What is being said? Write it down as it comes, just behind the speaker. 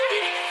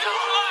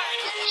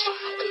Hey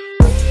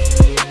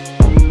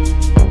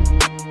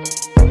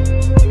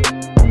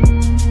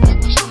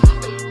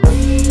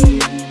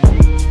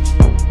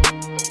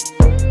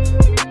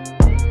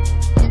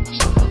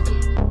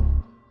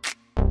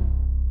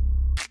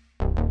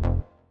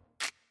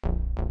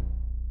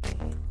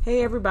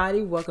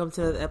everybody, welcome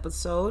to another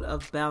episode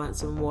of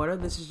Balance and Water.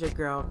 This is your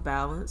girl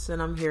Balance,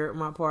 and I'm here with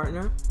my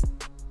partner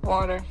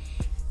Water.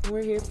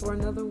 We're here for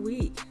another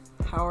week.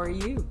 How are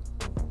you?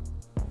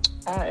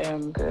 I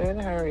am good.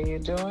 How are you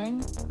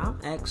doing? I'm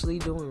actually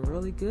doing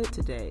really good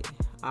today.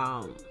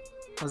 I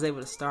was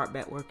able to start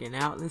back working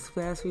out this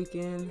past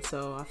weekend,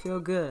 so I feel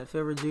good. I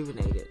feel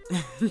rejuvenated.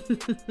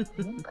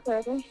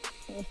 Okay.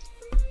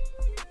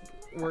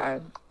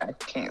 I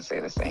can't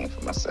say the same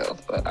for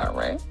myself, but all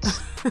right.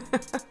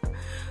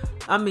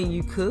 I mean,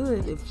 you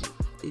could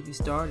if you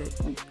started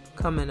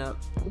coming up,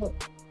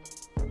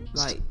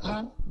 like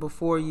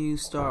before you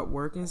start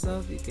work and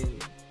stuff, you can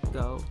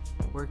go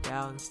work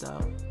out and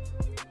stuff.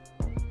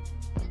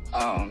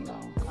 Oh no,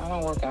 I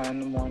don't work out in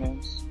the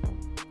mornings.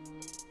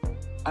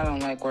 I don't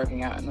like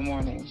working out in the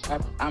mornings.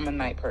 I'm a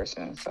night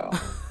person, so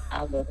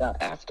I work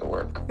out after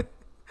work.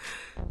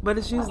 But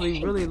it's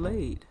usually really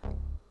late.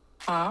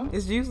 Huh?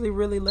 It's usually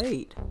really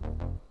late.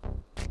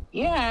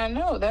 Yeah, I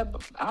know that.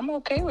 I'm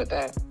okay with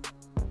that.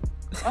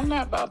 I'm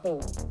not about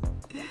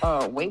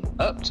to wake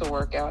up to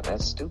work out.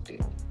 That's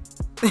stupid.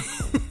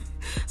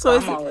 So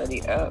I'm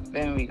already up.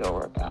 Then we go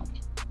work out.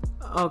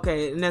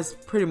 Okay, and that's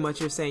pretty much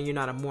you're saying you're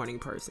not a morning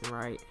person,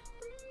 right?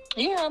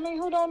 Yeah, I mean,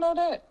 who don't know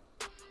that?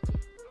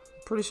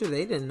 Pretty sure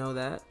they didn't know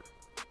that.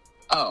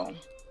 Oh.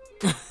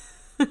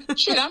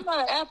 Shit, I'm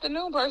not an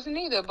afternoon person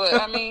either, but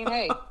I mean,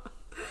 hey,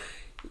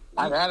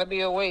 I gotta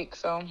be awake,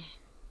 so.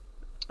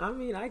 I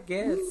mean, I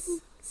guess.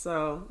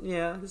 So,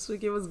 yeah, this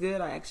week it was good.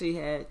 I actually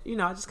had,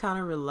 I just kind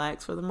of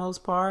relaxed for the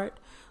most part.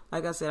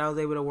 Like I said, I was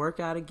able to work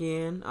out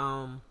again.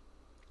 I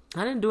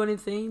didn't do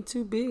anything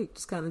too big.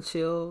 Just kind of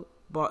chilled,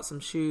 bought some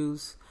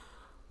shoes.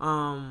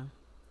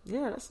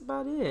 Yeah, that's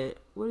about it.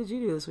 What did you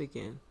do this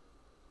weekend?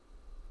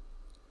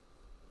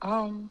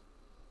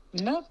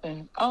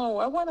 Nothing. Oh,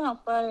 I went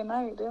out Friday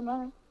night, didn't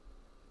I?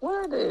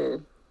 Where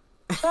did?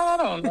 I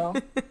don't know.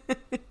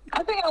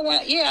 I think I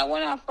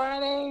went out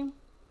Friday.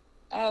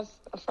 I had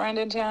a friend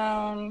in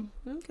town.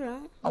 Okay.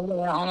 I went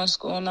out on a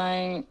school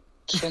night.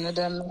 Shouldn't have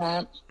done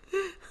that.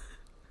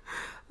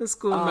 A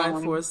school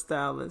night for a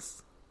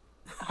stylist.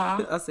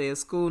 Huh? I say a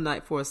school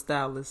night for a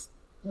stylist.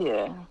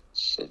 Yeah.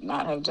 Should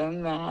not have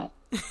done that.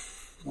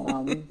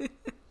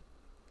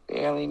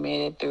 Barely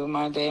made it through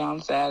my day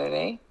on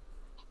Saturday.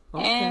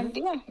 Okay. And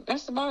yeah,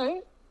 that's about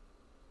it.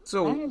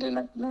 So, I didn't do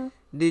nothing else.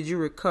 Did you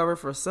recover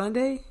for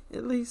Sunday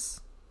at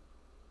least?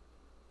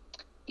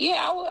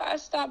 Yeah, I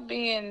stopped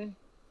being.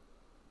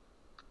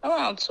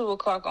 Around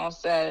 2:00 on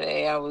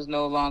Saturday, I was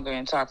no longer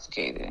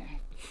intoxicated.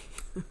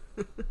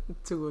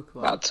 2:00.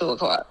 About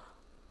 2:00.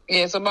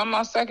 Yeah, so by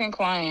my second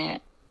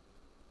client,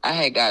 I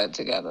had got it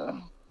together.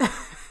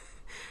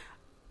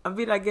 I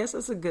mean, I guess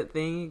that's a good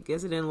thing. I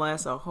guess it didn't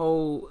last a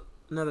whole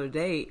another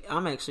day.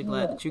 I'm actually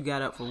glad that you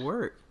got up for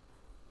work.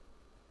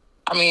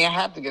 I mean, I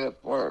have to get up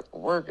for work.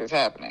 Work is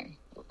happening,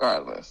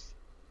 regardless.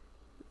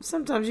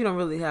 Sometimes you don't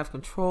really have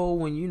control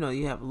when you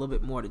have a little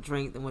bit more to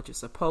drink than what you're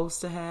supposed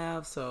to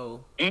have.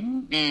 So,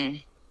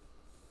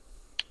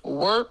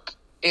 work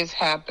is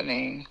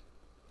happening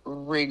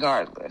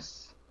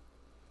regardless.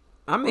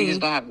 I mean, we're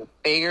just gonna have to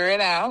figure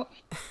it out.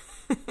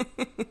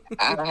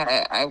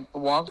 I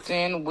walked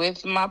in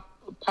with my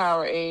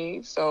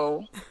Powerade,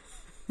 so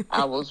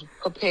I was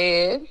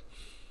prepared.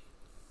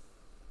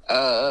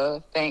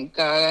 Thank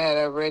God I had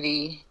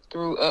already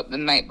threw up the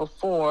night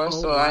before,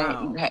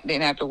 I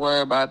didn't have to worry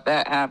about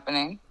that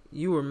happening.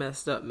 You were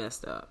messed up.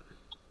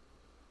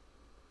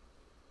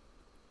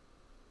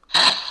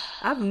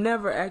 I've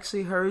never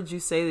actually heard you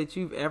say that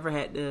you've ever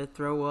had to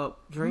throw up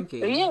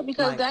drinking. Yeah,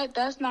 because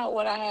that's not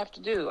what I have to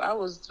do. I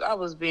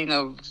was being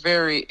a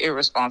very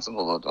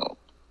irresponsible adult.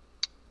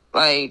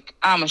 Like,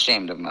 I'm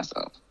ashamed of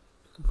myself.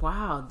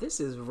 Wow, this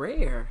is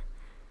rare.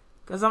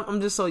 Because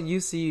I'm just so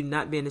used to you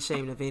not being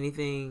ashamed of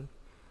anything.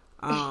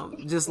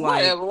 Just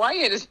like whatever. Why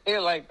you had to say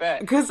it like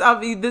that? Because I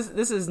mean, this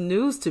is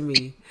news to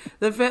me.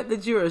 The fact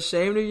that you're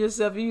ashamed of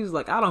yourself, you was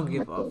like, I don't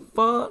give a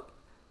fuck.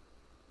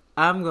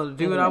 I'm gonna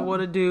do what I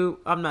want to do.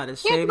 I'm not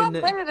ashamed. Yeah, I'm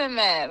better than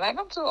that. Like,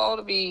 I'm too old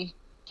to be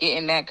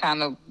getting that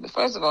kind of.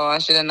 First of all, I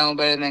should have known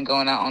better than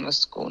going out on a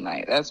school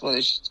night. That's what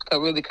it should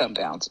really come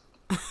down to.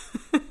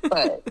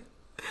 But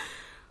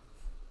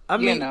I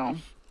mean,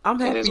 I'm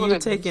happy you're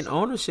taking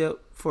ownership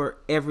for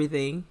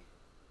everything,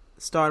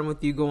 starting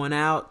with you going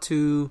out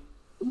to.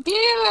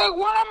 Yeah,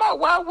 like,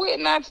 why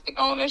wouldn't I take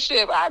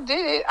ownership? I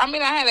did it. I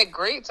mean, I had a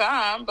great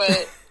time,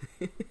 but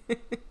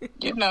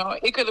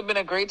it could have been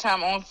a great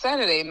time on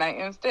Saturday night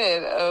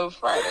instead of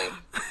Friday.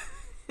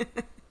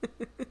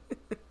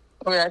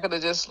 Where I could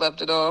have just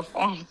slept it off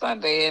on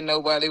Sunday and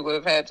nobody would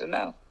have had to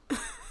know.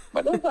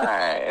 But it's all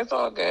right. It's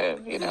all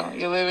good. You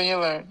live and you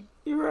learn.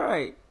 You're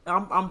right.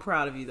 I'm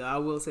proud of you, though. I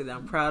will say that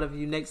I'm proud of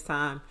you. Next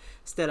time,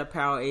 instead of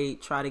Powerade,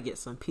 try to get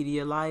some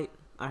Pedialyte.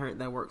 I heard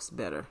that works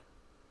better.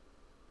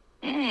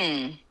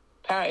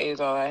 Power is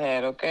all I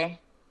had, okay?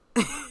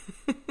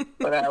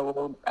 But I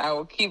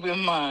will keep in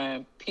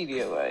mind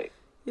Pedialyte.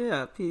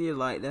 Yeah,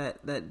 Pedialyte,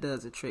 that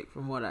does a trick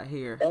from what I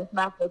hear. That's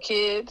not for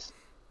kids?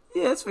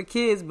 Yeah, it's for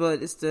kids,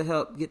 but it's to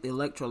help get the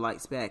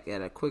electrolytes back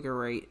at a quicker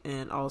rate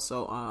and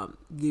also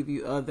give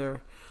you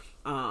other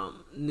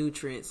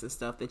nutrients and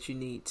stuff that you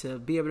need to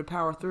be able to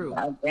power through.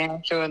 I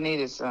damn sure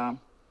needed some.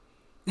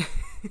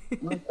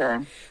 Okay.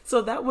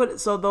 So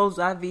those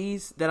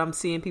IVs that I'm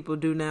seeing people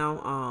do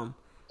now,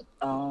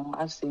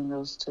 I've seen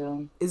those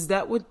too. is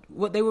that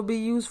what they would be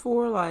used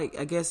for? Like,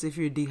 I guess if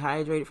you're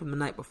dehydrated from the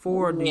night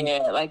before.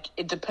 Like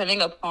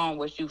depending upon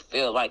what you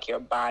feel like your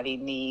body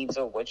needs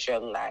or what you're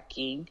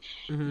lacking,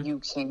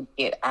 you can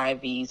get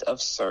IVs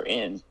of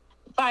certain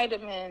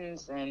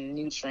vitamins and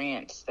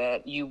nutrients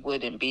that you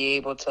wouldn't be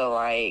able to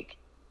like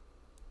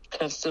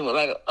consume.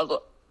 Like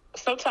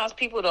sometimes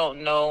people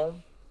don't know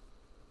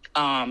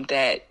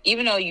that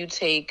even though you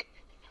take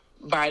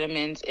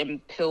vitamins in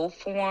pill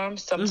form,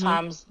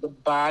 sometimes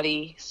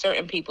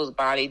certain people's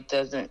body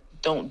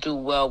don't do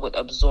well with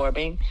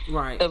absorbing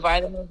the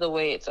vitamins the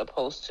way it's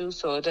supposed to.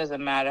 So it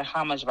doesn't matter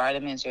how much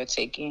vitamins you're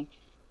taking,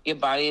 your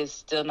body is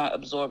still not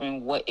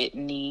absorbing what it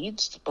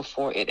needs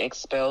before it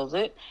expels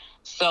it.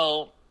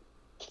 So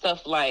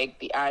stuff like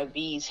the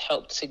IVs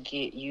help to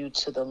get you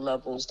to the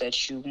levels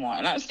that you want.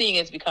 And I'm seeing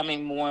it's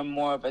becoming more and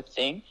more of a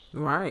thing.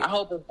 Right. I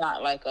hope it's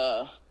not like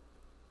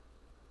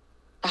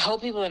I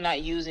hope people are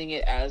not using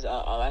it as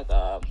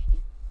a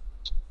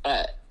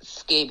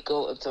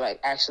scapegoat to like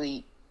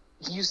actually.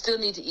 You still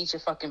need to eat your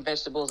fucking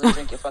vegetables and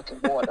drink your fucking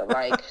water.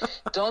 Like,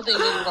 don't think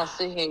you're gonna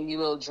sit here, you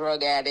little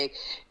drug addict.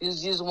 You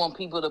just want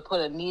people to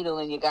put a needle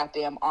in your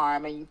goddamn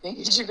arm, and you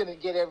think that you're gonna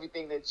get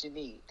everything that you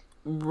need.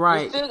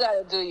 Right. You still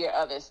gotta do your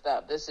other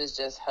stuff. This is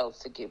just helps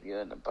to give you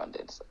an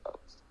abundance of.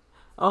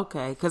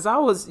 Okay, because I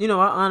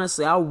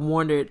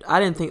wondered.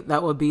 I didn't think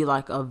that would be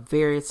like a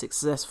very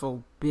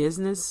successful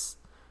business.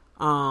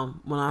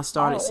 When I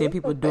started seeing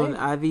people doing the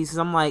IVs, because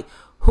I'm like,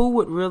 who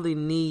would really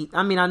need?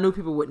 I mean, I knew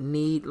people would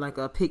need like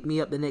a pick me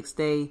up the next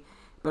day,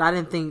 but I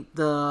didn't think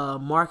the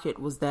market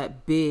was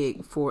that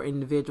big for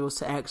individuals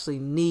to actually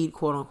need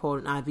quote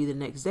unquote an IV the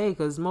next day.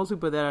 Because most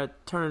people that are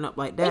turning up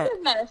like that,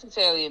 it's not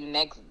necessarily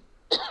next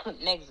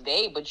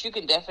day, but you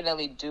can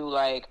definitely do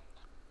like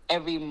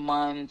every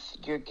month.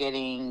 You're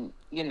getting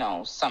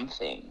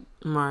something,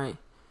 right?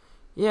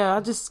 Yeah, I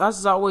just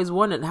always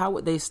wondered how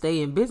would they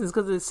stay in business,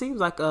 because it seems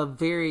like a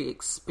very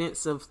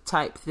expensive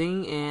type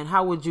thing, and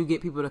how would you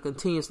get people to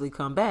continuously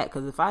come back?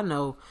 Because if I'm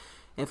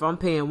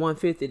paying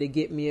 $150 to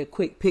get me a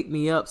quick pick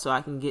me up so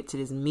I can get to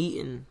this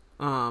meeting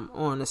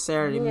on a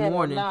Saturday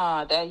morning,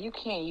 that you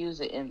can't use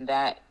it in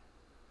that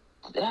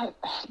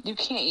you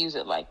can't use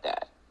it like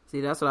that. See,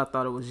 that's what I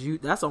thought it was.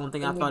 That's the only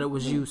thing I thought it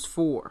was used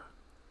for.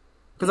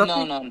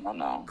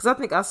 No. Because I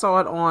think I saw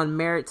it on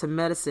Married to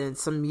Medicine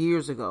some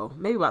years ago,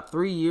 maybe about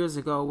 3 years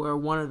ago, where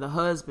one of the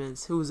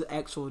husbands, who's an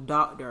actual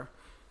doctor,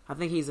 I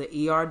think he's an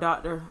ER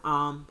doctor,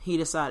 he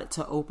decided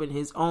to open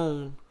his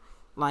own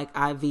like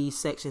IV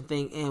section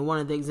thing. And one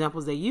of the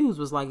examples they used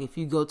was like if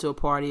you go to a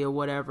party or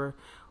whatever,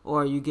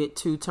 or you get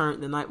too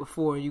turned the night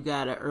before and you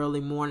got an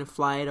early morning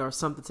flight or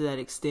something to that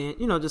extent,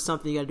 just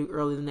something you got to do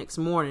early the next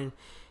morning,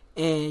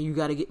 and you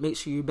got to make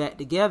sure you're back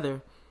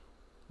together.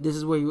 This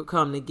is where you would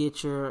come to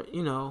get your,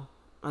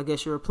 I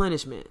guess your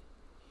replenishment.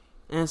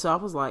 And so I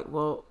was like,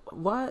 well,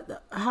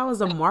 how is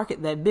the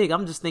market that big?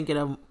 I'm just thinking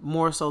of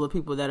more so the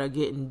people that are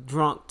getting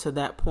drunk to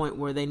that point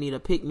where they need a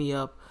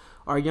pick-me-up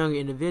are younger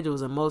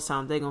individuals, and most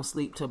times they're going to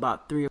sleep to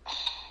about 3.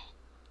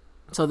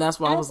 So that's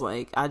why I was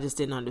like, I just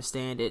didn't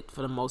understand it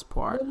for the most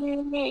part.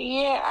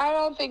 Yeah, I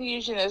don't think you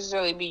should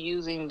necessarily be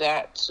using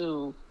that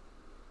to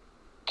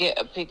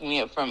get a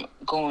pick-me-up from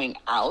going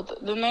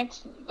out the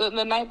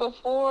night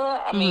before.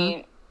 I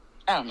mean,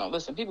 I don't know.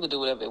 Listen, people can do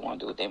whatever they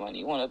want to do with their money.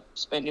 You want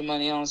to spend your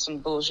money on some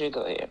bullshit,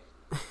 go ahead.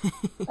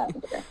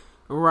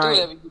 Right. Do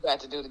whatever you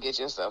got to do to get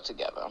yourself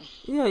together.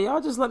 Yeah, y'all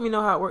just let me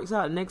know how it works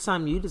out. Next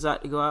time you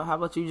decide to go out, how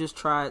about you just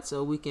try it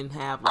so we can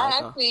have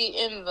like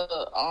in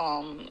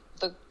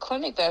the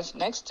clinic that's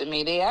next to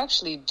me, they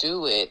actually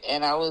do it,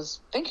 and I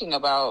was thinking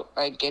about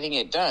like getting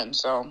it done.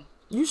 So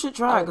you should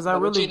try it, because I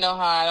really... You know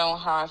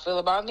how I feel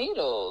about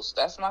needles.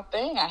 That's my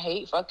thing. I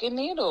hate fucking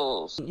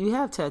needles. You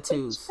have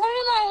tattoos. It's in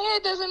my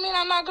head doesn't mean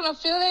I'm not gonna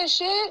feel that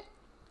shit.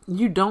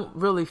 You don't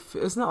really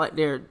feel... It's not like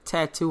they're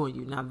tattooing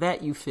you. Now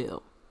that you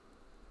feel.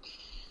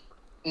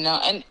 No,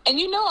 and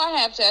I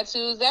have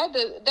tattoos.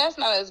 That's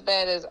not as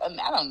bad as...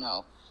 I don't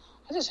know.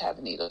 I just have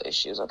needle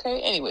issues,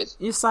 okay? Anyways.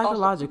 You're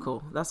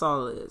psychological. That's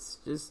all it is.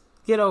 Just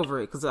get over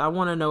it, because I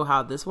want to know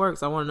how this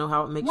works. I want to know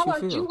how it makes you feel. How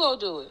about you go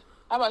do it?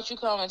 How about you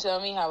come and tell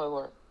me how it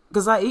works?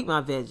 Because I eat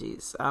my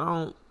veggies. I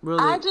don't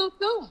really... I do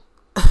too.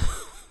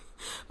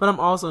 But I'm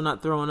also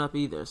not throwing up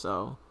either,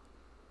 so...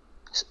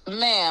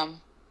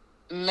 Ma'am,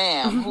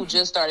 who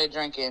just started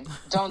drinking,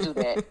 don't do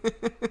that.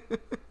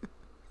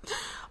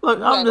 Look,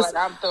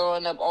 I'm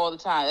throwing up all the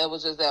time. It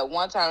was just that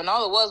one time, and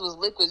all it was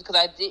liquids because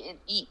I didn't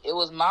eat. It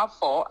was my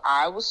fault.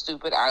 I was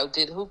stupid. I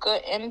did hookah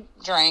and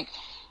drank,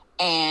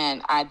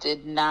 and I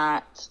did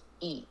not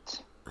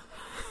eat.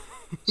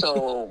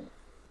 So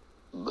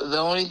the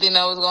only thing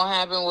that was going to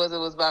happen was it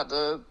was about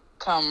to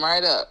come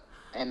right up.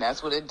 And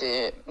that's what it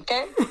did.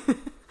 Okay?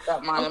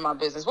 Stop minding my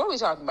business. What are we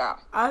talking about?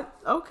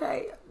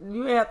 Okay.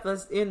 You have to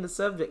end the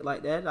subject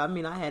like that. I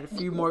mean, I had a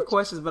few more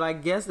questions, but I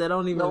guess that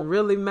don't even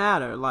really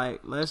matter.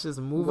 Like, let's just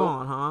move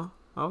on, huh?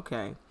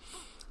 Okay.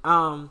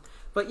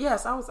 But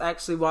yes, I was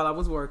actually, while I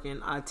was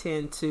working, I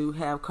tend to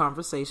have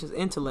conversations,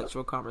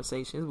 intellectual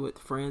conversations with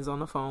friends on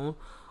the phone,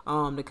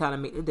 to kind of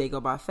make the day go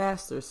by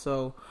faster.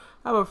 So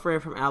I have a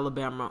friend from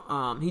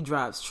Alabama. He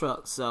drives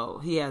trucks, so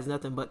he has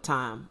nothing but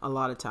time a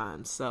lot of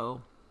times.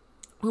 So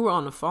we were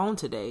on the phone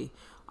today,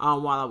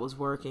 while I was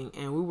working,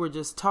 and we were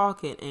just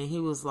talking, and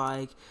he was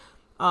like,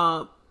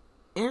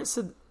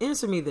 answer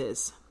me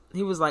this.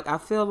 He was like, I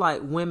feel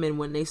like women,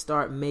 when they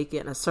start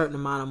making a certain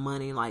amount of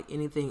money, like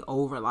anything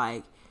over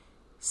like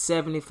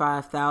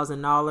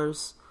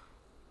 $75,000,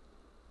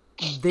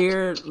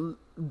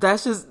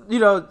 that's just,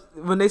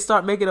 when they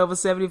start making over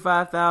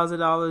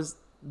 $75,000,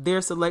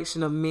 their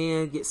selection of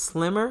men gets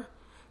slimmer.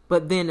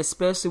 But then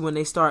especially when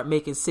they start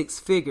making six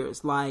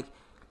figures, like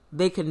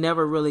they can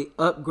never really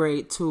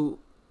upgrade to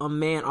a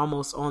man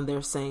almost on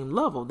their same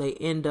level. They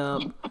end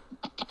up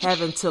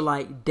having to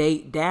like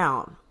date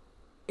down,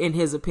 in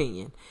his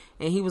opinion.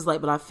 And he was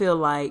like, but I feel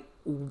like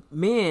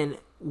men,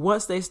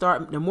 once they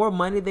start, the more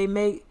money they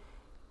make,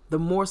 the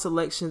more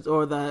selections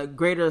or the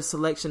greater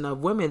selection of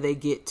women they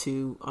get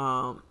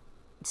to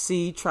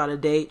see, try to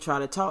date, try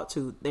to talk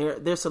to.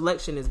 Their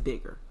selection is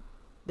bigger.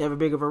 They have a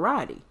bigger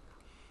variety.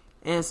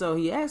 And so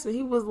he asked me,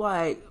 he was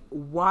like,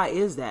 why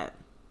is that?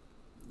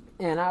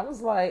 And I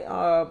was like,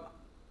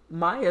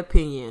 my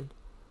opinion,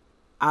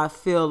 I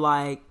feel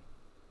like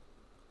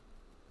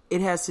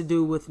it has to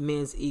do with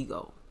men's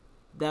ego.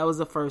 That was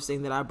the first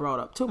thing that I brought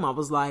up to him. I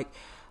was like,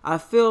 I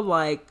feel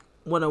like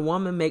when a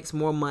woman makes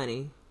more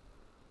money,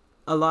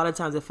 a lot of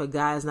times if a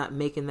guy is not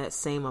making that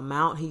same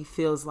amount, he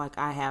feels like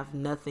I have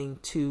nothing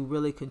to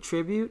really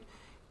contribute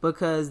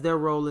because their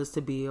role is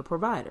to be a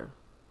provider.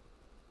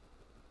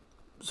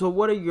 So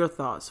what are your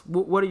thoughts?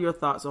 What are your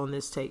thoughts on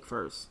this take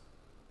first?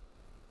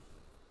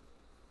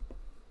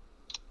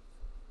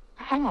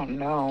 I don't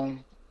know.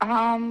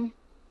 I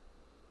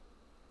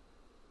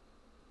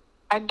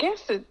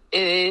guess it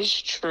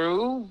is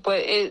true,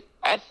 but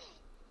I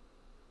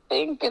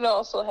think it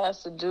also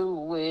has to do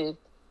with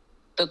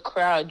the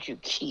crowd you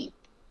keep.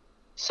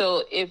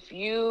 So if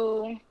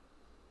you,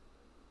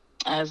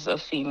 as a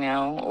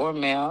female or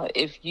male,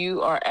 if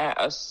you are at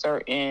a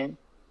certain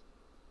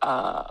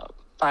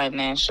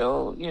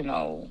financial,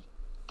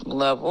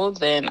 level,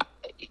 then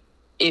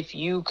if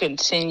you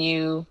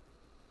continue,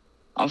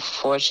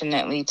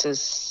 unfortunately, to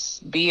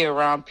be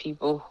around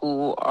people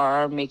who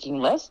are making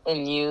less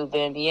than you,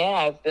 then yeah,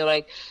 I feel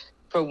like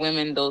for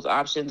women, those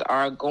options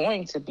are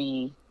going to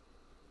be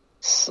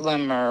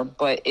slimmer.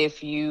 But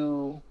if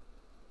you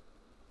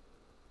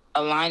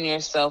align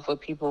yourself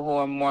with people who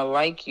are more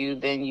like you,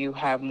 then you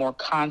have more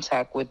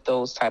contact with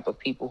those type of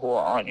people who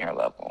are on your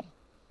level.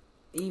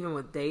 Even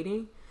with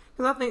dating?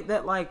 Because I think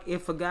that, like,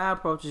 if a guy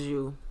approaches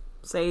you,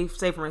 say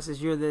for instance,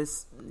 you're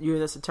this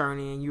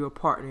attorney and you're a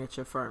partner at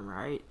your firm,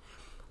 right?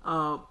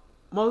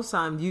 Most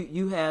times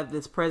you have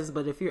this presence,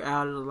 but if you're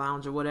out at the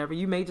lounge or whatever,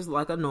 you may just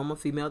like a normal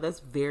female that's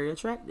very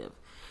attractive.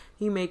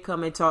 He may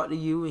come and talk to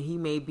you, and he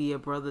may be a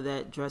brother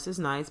that dresses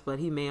nice, but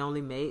he may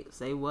only make,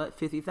 say,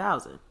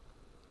 $50,000.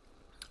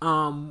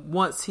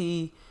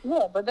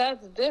 Yeah, but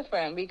that's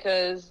different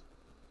because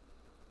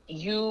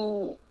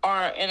you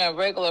are in a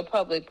regular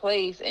public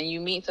place and you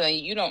meet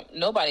somebody,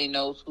 nobody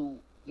knows who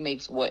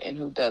makes what and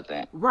who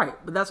doesn't. Right,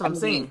 but that's what I'm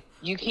saying.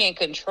 You can't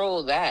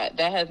control that.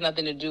 That has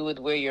nothing to do with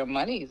where your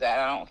money's at.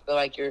 I don't feel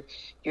like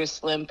your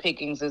slim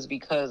pickings is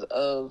because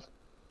of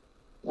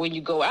when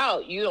you go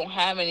out, you don't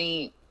have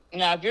any.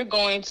 Now, if you're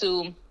going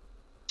to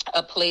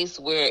a place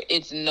where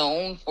it's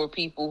known for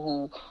people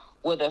who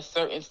with a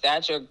certain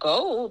stature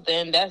go,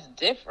 then that's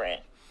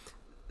different.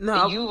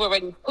 No, you've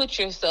already put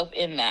yourself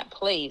in that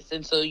place,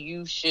 and so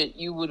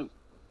you would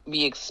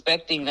be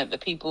expecting that the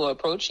people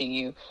approaching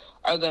you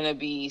are going to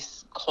be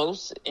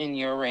close in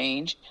your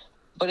range.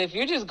 But if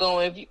you're just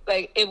going,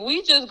 if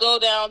we just go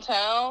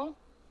downtown,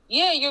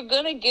 yeah, you're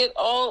going to get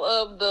all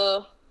of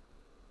the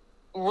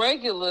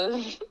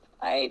regulars.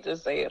 I hate to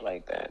say it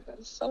like that.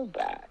 That's so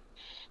bad.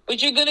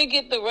 But you're going to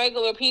get the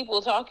regular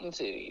people talking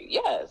to you.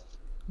 Yes.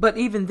 But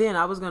even then,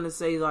 I was going to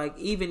say, like,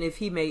 even if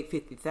he made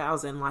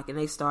 $50,000, like, and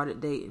they started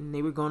dating,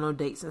 they were going on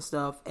dates and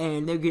stuff,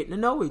 and they're getting to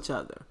know each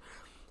other.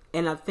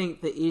 And I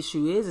think the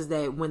issue is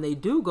that when they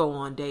do go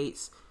on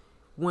dates,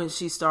 when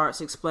she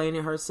starts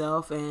explaining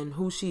herself and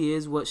who she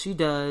is, what she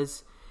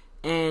does,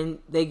 and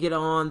they get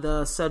on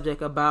the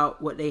subject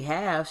about what they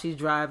have, she's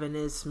driving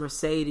this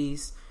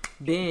Mercedes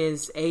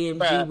Benz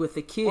AMG with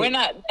a kid. We're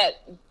not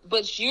that,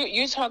 but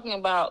you're talking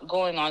about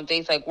going on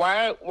dates. Like,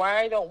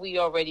 why don't we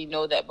already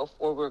know that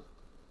before we're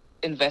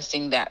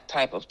investing that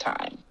type of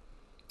time?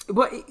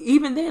 But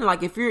even then,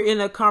 like, if you're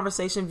in a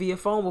conversation via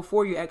phone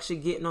before you're actually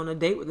getting on a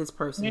date with this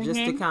person,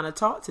 just to kind of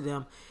talk to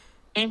them,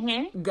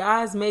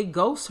 guys may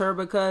ghost her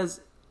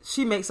because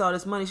she makes all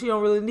this money. She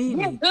don't really need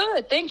Yeah, me.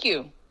 good. Thank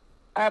you.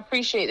 I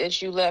appreciate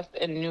that you left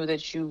and knew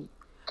that you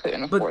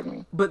couldn't afford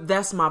me. But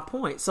that's my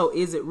point. So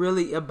is it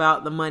really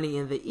about the money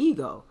and the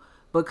ego?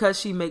 Because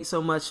she makes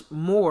so much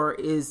more,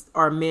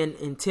 are men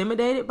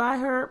intimidated by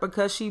her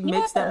because she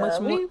makes that much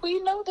more?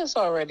 We know this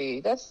already.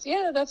 That's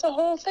a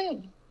whole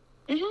thing.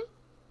 Mm-hmm.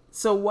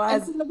 So why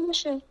is it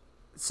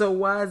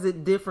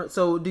different?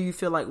 So do you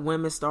feel like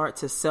women start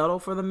to settle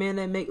for the men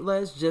that make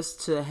less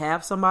just to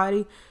have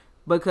somebody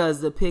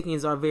because the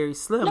pickings are very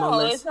slim? No,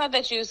 it's not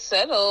that you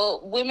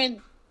settle.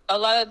 Women a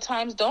lot of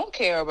times don't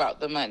care about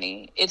the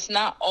money. It's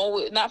not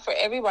for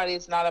everybody.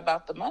 It's not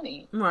about the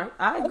money. Right.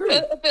 I agree.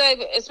 I feel like,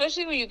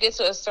 especially when you get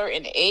to a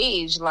certain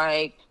age,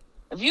 like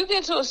if you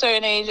get to a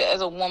certain age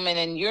as a woman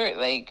and you're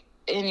like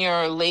in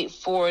your late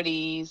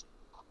 40s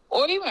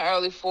or even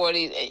early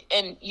 40s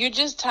and you're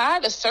just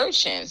tired of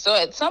searching. So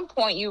at some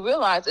point you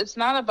realize it's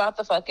not about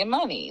the fucking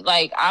money.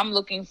 Like I'm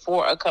looking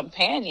for a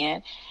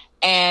companion,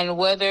 and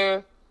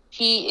whether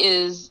he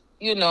is,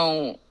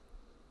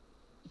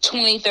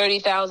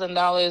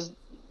 $20,000-$30,000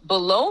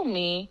 below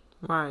me,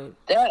 right?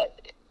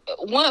 That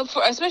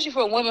especially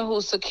for a woman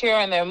who's secure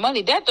in their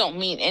money, that don't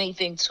mean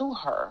anything to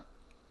her,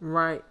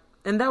 right?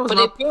 And that was.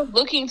 But if you're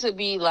looking to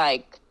be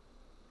like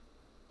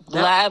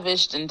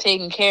lavished and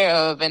taken care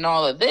of and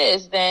all of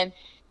this, then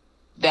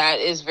that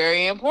is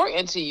very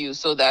important to you.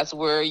 So that's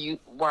why you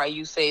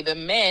say the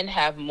men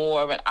have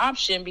more of an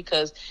option,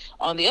 because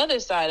on the other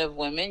side of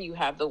women, you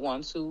have the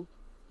ones who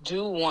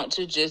do want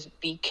to just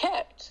be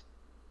kept.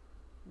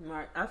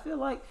 Right. I feel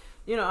like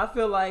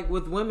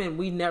with women,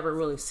 we never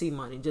really see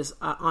money. Just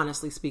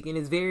honestly speaking,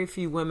 it's very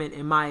few women,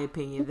 in my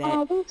opinion,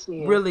 that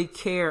really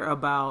care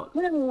about.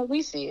 No,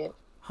 we see it.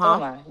 Huh?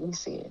 Don't lie. We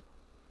see it.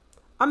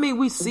 I mean,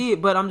 we see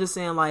it, but I'm just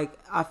saying, like,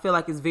 I feel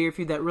like it's very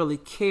few that really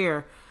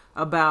care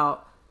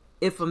about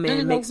if a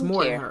man makes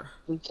more than her.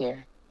 We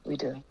care. We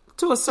do.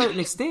 To a certain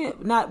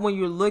extent. Not when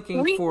you're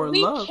looking for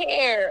love. We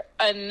care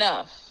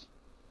enough.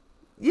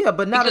 Yeah,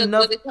 but not because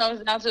enough. What it comes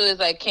down to is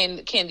like,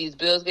 can these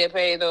bills get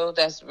paid though?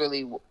 That's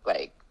really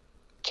like,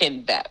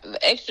 the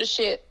extra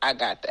shit? I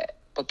got that,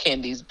 but are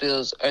these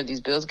bills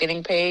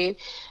getting paid?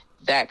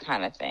 That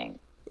kind of thing.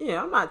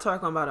 Yeah, I'm not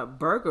talking about a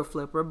burger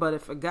flipper, but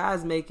if a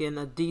guy's making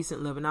a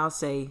decent living, I'll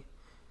say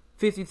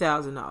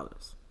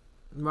 $50,000,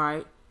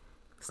 right?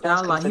 It's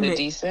not like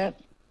decent.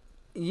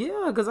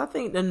 Yeah, because I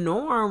think the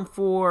norm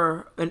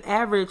for an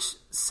average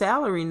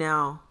salary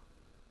now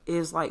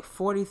is like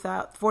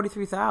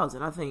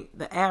 $43,000. I think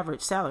the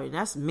average salary, and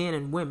that's men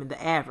and women,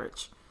 the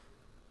average.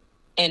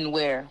 And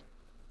where?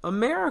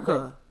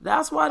 America.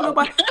 That's why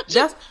nobody. I'm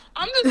just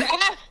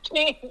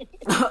asking.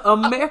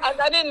 America.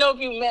 I didn't know if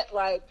you meant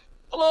like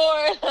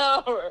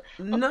Florida or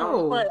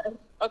no.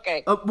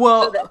 Okay.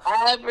 Well, so the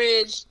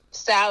average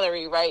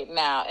salary right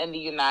now in the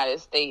United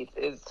States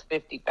is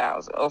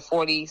 $50,000 or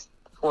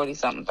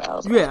 40-something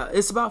thousand. Yeah,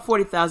 it's about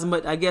 40,000,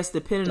 but I guess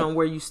depending on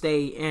where you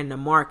stay and the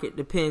market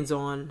depends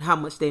on how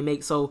much they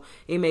make. So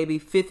it may be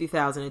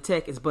 50,000 in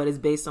Texas, but it's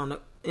based on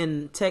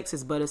in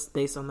Texas, but it's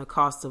based on the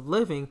cost of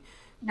living.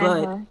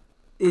 But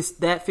it's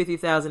that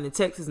 50,000 in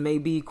Texas may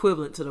be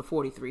equivalent to the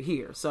 43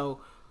 here. So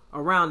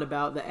around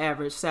about the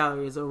average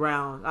salary is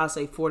around, I'll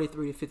say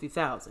 43 to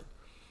 50,000.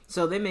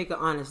 So they make an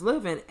honest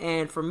living.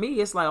 And for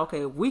me, it's like,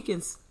 okay, I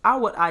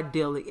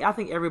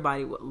think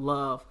everybody would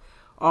love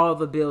all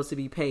the bills to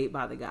be paid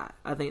by the guy.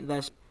 I think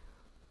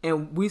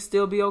and we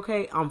still be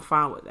okay. I'm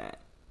fine with that.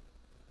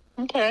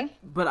 Okay.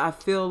 But I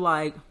feel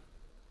like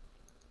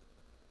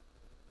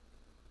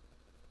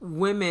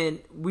women,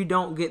 we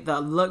don't get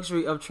the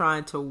luxury of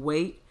trying to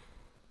wait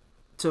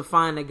to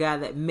find a guy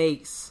that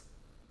makes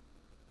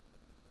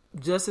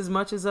just as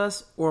much as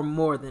us or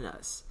more than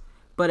us.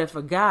 But if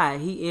a guy,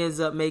 he ends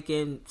up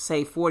making,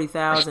 say,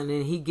 40,000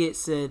 and he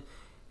gets an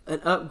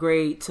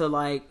upgrade to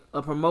like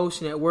a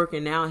promotion at work,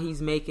 and now he's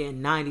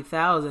making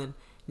 90,000,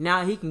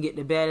 now he can get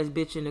the baddest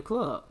bitch in the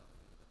club.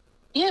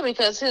 Yeah,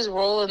 because his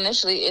role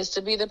initially is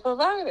to be the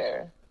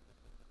provider.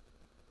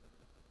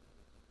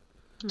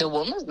 The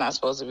woman's not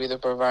supposed to be the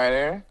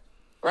provider,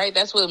 right?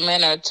 That's what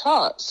men are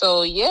taught.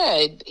 So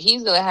yeah,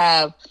 he's gonna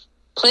have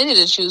plenty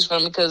to choose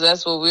from because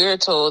that's what we're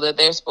told that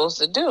they're supposed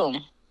to do.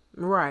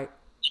 Right.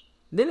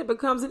 Then it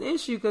becomes an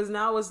issue because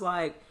now it's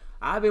like,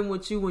 I've been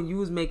with you when you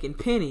was making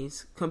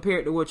pennies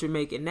compared to what you're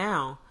making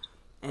now.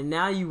 And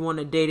now you want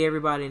to date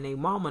everybody and their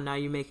mama. Now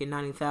you're making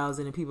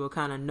 90,000 and people are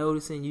kind of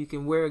noticing you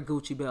can wear a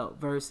Gucci belt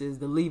versus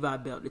the Levi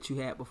belt that you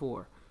had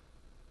before.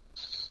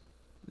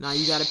 Now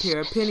you got a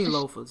pair of penny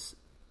loafers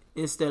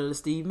instead of the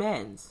Steve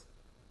Maddens.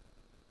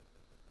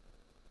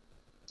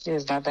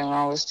 There's nothing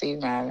wrong with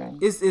Steve Madden.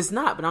 It's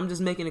not, but I'm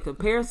just making a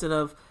comparison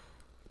of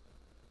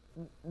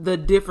the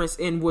difference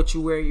in what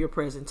you wear, your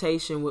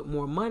presentation with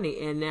more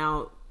money, and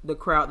now the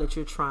crowd that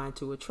you're trying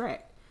to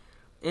attract.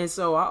 And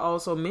so I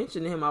also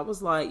mentioned to him, I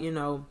was like,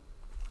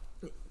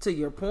 to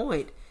your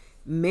point,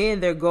 men,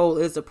 their goal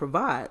is to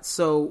provide.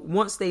 So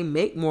once they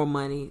make more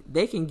money,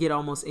 they can get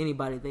almost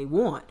anybody they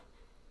want.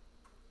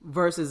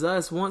 Versus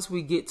us, once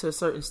we get to a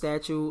certain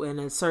stature and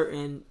a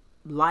certain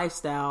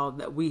lifestyle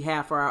that we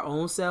have for our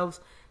own selves,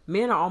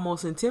 men are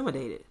almost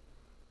intimidated.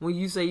 When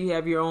you say you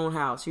have your own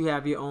house, you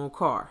have your own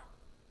car.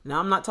 Now,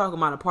 I'm not talking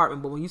about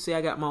apartment, but when you say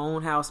I got my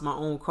own house, my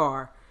own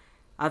car,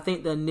 I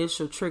think the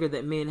initial trigger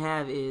that men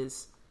have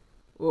is,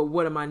 well,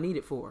 what am I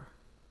needed for?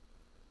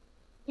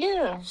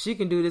 Yeah. She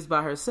can do this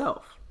by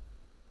herself.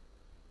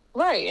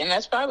 Right, and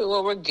that's probably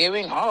what we're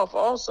giving off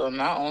also.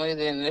 Not only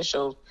the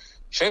initial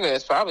trigger,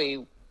 it's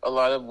probably a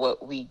lot of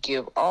what we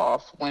give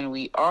off when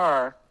we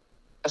are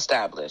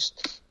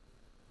established.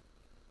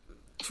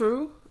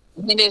 True.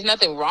 I mean, there's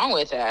nothing wrong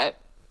with that.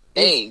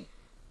 Hey,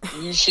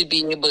 you should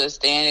be able to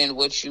stand in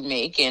what you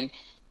make and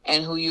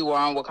who you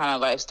are and what kind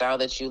of lifestyle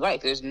that you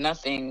like. There's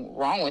nothing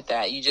wrong with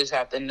that. You just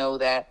have to know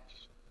that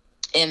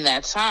in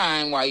that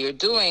time while you're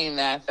doing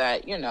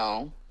that, you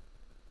know,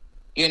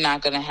 you're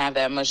not going to have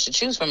that much to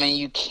choose from and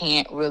you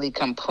can't really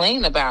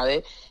complain about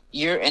it.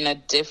 You're in a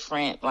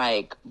different,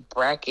 like,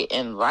 bracket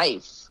in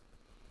life.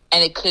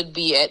 And it could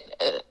be at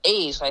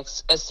age, like,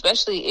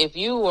 especially if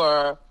you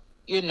are,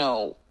 you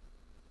know,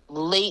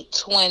 late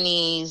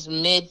 20s,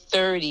 mid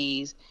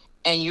 30s,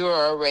 and you're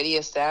already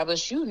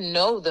established, you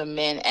know the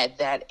men at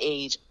that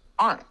age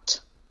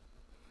aren't.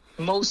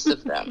 Most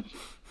of them.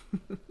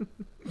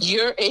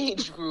 Your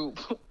age group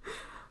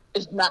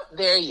is not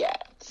there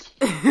yet.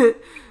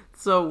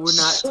 So we're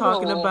not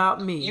talking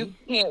about me. You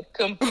can't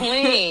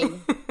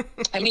complain.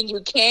 I mean, you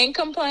can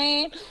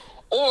complain,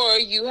 or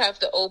you have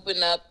to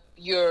open up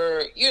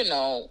your, you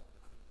know,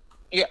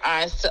 your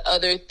eyes to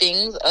other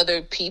things,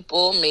 other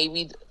people,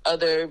 maybe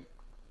other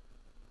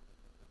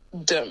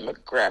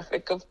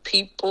demographic of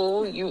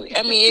people.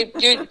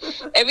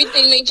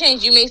 Everything may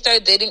change. You may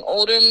start dating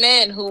older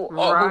men who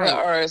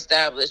are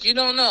established. You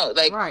don't know,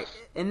 like, right.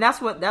 And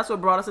that's what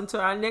brought us into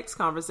our next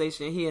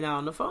conversation here and now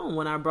on the phone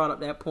when I brought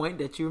up that point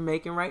that you're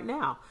making right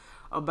now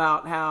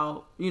about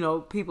how, you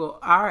know, people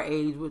our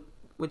age,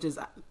 which is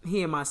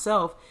he and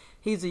myself,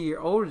 he's a year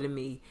older than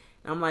me.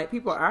 And I'm like,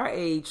 people our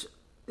age,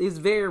 it's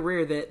very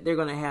rare that they're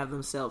going to have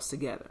themselves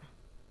together.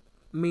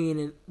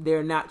 Meaning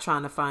they're not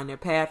trying to find their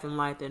path in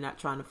life. They're not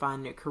trying to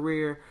find their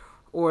career,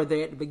 or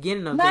they're at the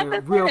beginning of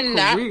their real career.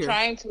 Not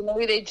trying to.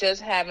 Maybe they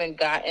just haven't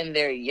gotten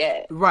there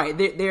yet. Right.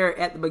 They're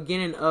at the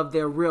beginning of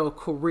their real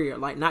career.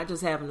 Like, not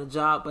just having a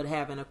job, but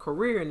having a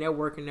career, and they're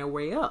working their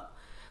way up.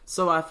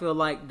 So I feel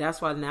like that's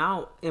why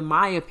now, in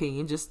my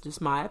opinion, just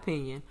my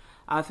opinion,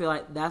 I feel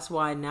like that's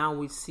why now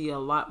we see a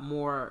lot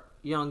more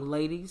young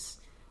ladies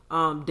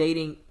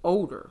dating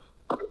older.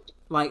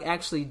 Like,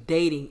 actually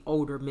dating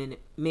older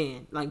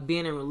men, like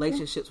being in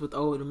relationships with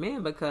older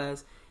men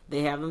because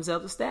they have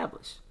themselves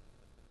established.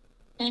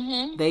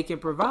 Mm-hmm. They can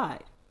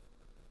provide.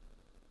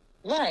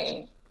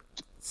 Right.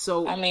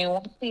 So, I mean,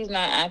 once he's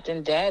not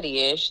acting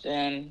daddy-ish,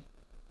 then,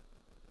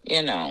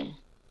 you know.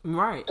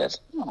 Right. That's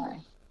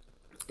fine.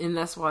 And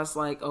that's why it's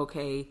like,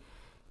 okay,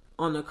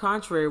 on the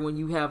contrary, when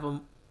you have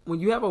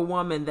a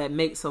woman that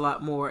makes a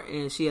lot more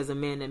and she has a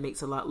man that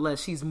makes a lot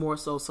less, she's more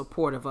so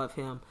supportive of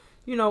him.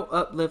 You know,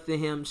 uplifting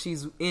him.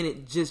 She's in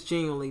it just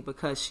genuinely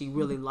because she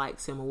really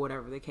likes him or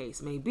whatever the case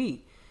may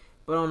be.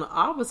 But on the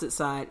opposite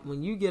side,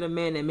 when you get a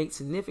man that makes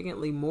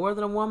significantly more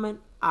than a woman,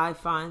 I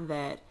find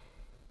that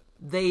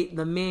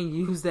the men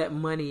use that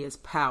money as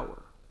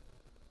power.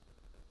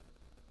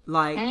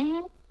 Like,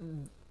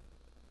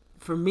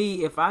 for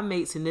me, if I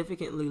made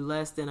significantly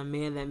less than a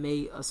man that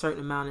made a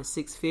certain amount in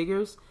six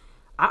figures,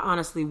 I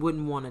honestly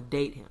wouldn't want to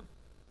date him,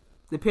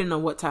 depending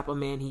on what type of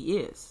man he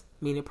is.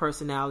 Meaning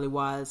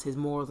personality-wise, his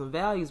morals and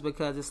values,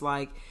 because it's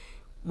like,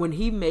 when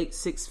he makes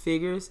six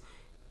figures,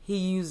 he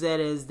used that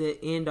as the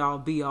end-all,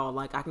 be-all.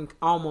 Like, I can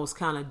almost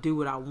kind of do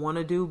what I want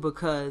to do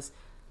because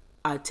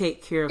I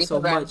take care of so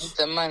much. I get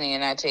the money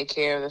and I take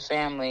care of the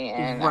family,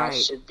 and I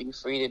should be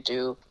free to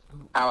do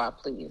how I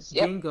please.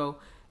 Yep. Bingo.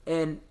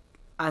 And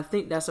I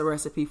think that's a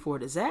recipe for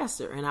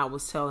disaster. And I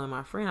was telling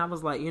my friend, I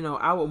was like, you know,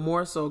 I would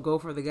more so go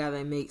for the guy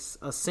that makes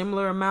a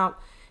similar amount,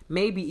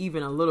 maybe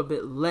even a little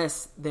bit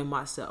less than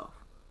myself.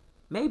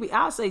 Maybe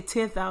I'll say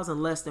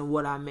 10,000 less than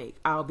what I make.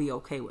 I'll be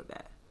okay with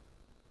that.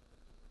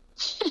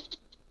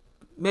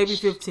 Maybe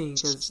 15,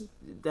 because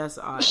that's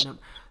an odd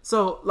number.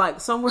 So, like,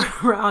 somewhere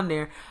around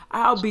there,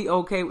 I'll be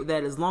okay with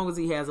that as long as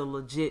he has a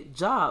legit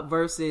job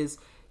versus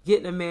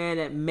getting a man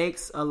that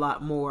makes a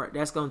lot more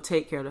that's going to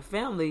take care of the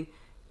family.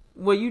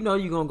 Well, you know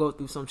you're going to go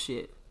through some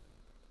shit.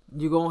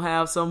 You're going to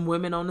have some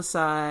women on the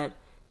side.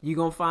 You're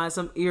going to find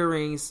some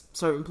earrings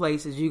certain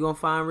places. You're going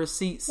to find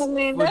receipts. I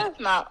mean, it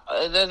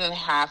doesn't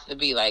have to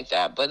be like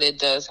that, but it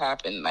does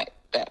happen like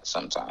that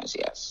sometimes,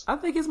 yes. I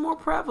think it's more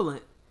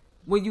prevalent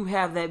when you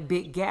have that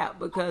big gap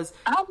because...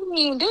 I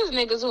mean, there's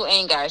niggas who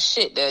ain't got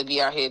shit that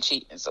be out here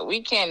cheating, so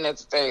we can't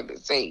necessarily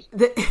say...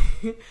 There's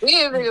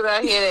niggas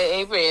out here that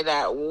ain't paying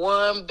that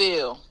one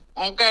bill,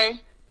 okay?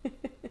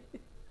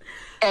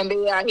 And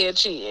they out here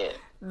cheating.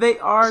 They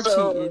are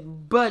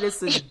cheating, but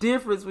it's a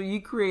difference when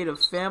you create a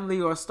family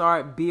or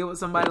start being with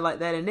somebody like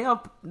that, and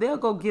they'll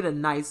go get a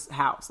nice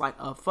house, like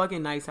a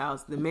fucking nice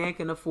house. The man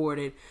can afford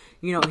it.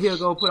 You know, he'll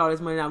go put all this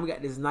money down. We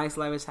got this nice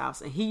lavish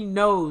house, and he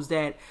knows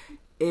that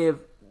if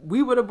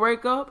we were to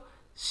break up,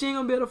 She ain't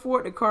gonna be able to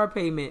afford the car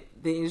payment,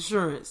 the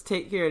insurance,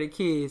 take care of the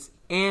kids,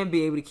 and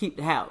be able to keep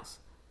the house.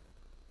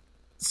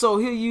 So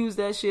he'll use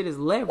that shit as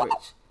leverage.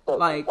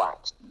 Like,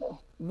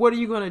 what are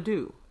you gonna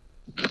do?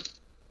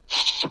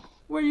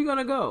 Where are you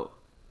gonna go?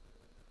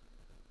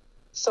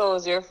 So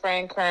is your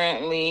friend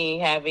currently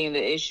having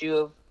the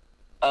issue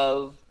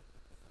of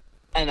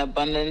an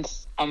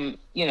abundance,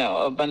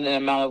 abundant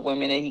amount of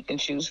women that he can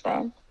choose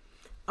from?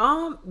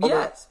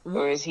 Yes.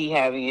 Or is he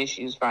having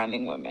issues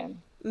finding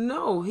women?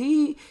 No,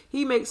 he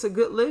makes a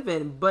good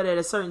living, but at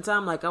a certain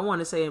time, like I want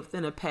to say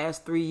within the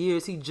past 3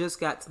 years, he just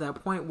got to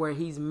that point where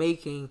he's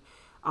making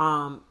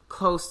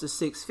close to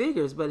 6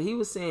 figures. But he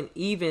was saying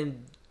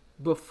even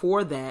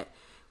before that,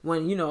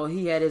 when,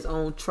 he had his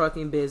own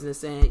trucking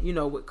business and,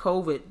 with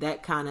COVID,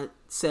 that kind of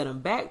set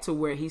him back to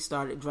where he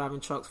started driving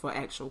trucks for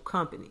actual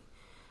company.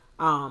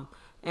 And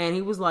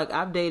he was like,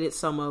 I've dated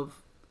some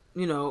of,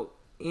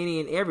 any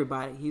and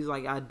everybody. He's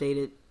like, I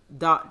dated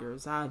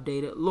doctors, I've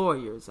dated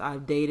lawyers,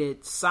 I've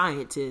dated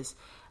scientists,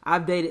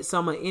 I've dated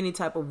some of any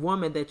type of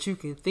woman that you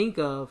can think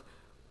of,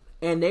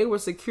 and they were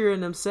secure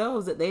in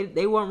themselves that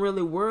they weren't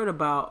really worried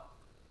about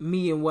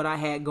me and what I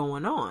had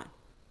going on.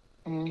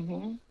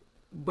 Mm-hmm.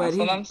 But that's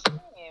what I'm saying.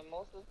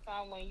 Most of the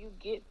time when you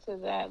get to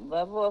that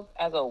level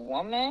as a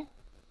woman,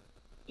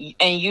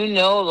 and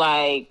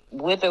like,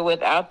 with or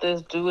without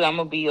this dude, I'm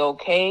gonna be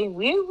okay,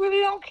 we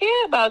really don't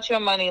care about your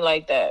money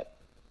like that.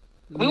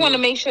 We want to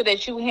make sure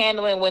that you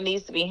handling what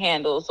needs to be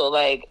handled. So,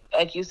 like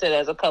you said,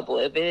 as a couple,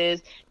 if it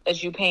is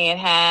that you paying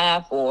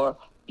half or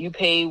you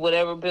pay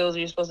whatever bills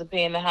you're supposed to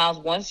pay in the house,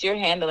 once you're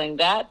handling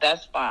that,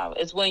 that's fine.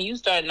 It's when you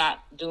start not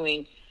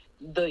doing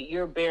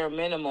your bare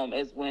minimum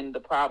is when the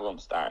problem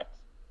starts.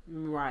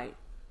 Right.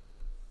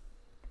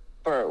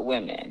 For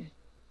women.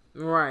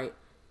 Right.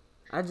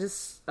 I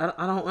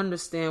don't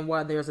understand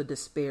why there's a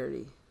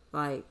disparity.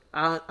 Like,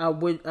 I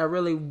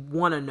really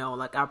want to know.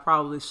 Like, I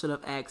probably should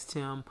have asked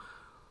him,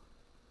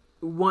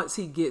 once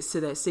he gets to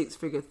that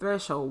 6-figure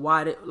threshold,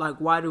 why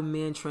do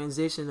men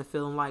transition to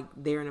feeling like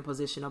they're in a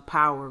position of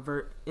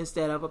power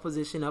instead of a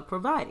position of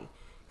providing?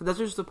 Because that's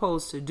what you're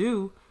supposed to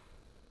do,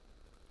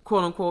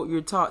 quote unquote.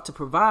 You're taught to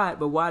provide,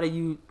 but why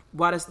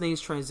does things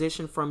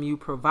transition from you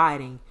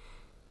providing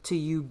to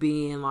you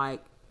being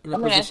like in a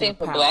position of power? I think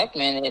for black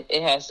men,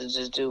 it has to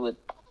just do with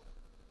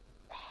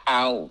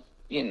how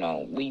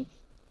we've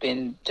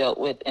been dealt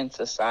with in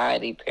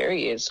society.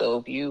 Period. So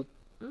if you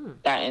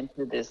got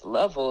into this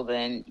level,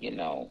 then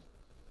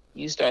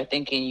you start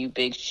thinking you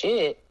big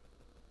shit.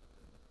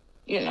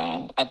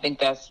 I think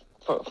that's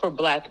for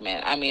black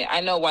men. I mean, I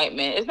know white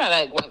men, it's not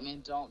like white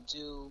men don't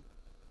do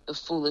the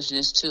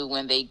foolishness too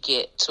when they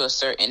get to a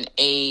certain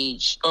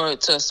age or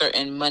to a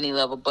certain money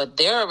level, but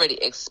they're already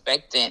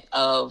expectant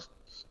of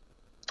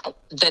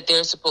that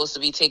they're supposed to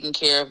be taking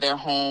care of their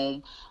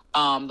home.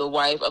 The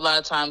wife, a lot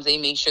of times they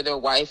make sure their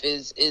wife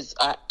is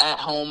at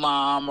home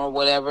mom or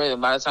whatever. A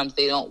lot of times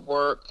they don't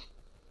work.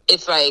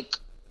 It's like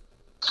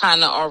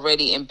kind of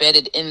already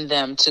embedded in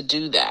them to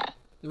do that.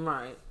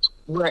 Right.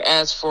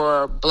 Whereas for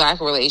our black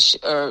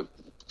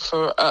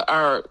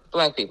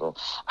people,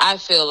 I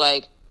feel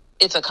like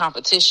it's a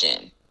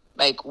competition.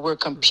 Like we're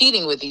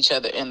competing with each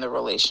other in the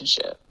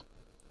relationship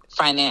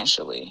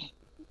financially.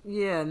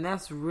 Yeah, and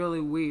that's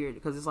really weird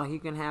because it's like you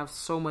can have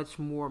so much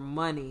more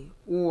money,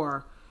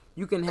 or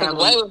you can have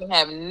white women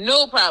have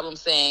no problem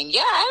saying,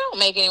 "Yeah, I don't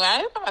make any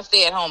money. I'm a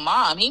stay-at-home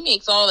mom. He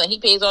makes all that. He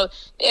pays all."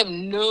 They have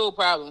no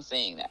problem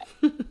saying that.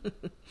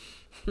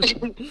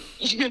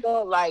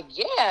 Like,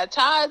 yeah,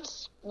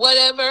 Todd's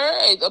whatever,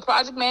 a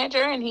project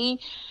manager, and he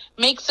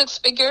makes 6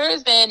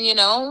 figures, and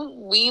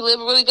we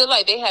live a really good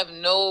life. They have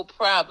no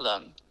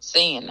problem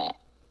saying that,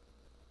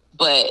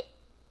 but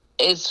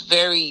it's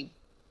very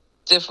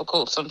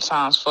difficult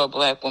sometimes for a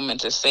black woman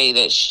to say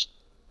that she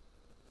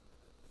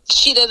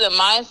doesn't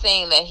mind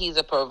saying that he's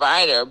a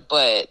provider,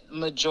 but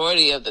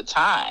majority of the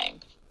time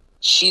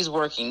she's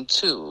working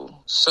too.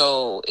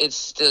 So it's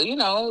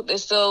still,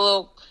 there's still a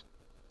little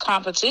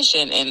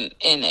competition in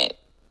it,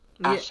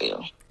 I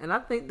feel. And I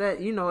think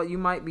that, you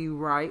might be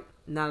right.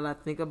 Now that I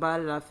think about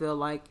it, I feel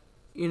like,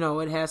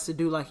 it has to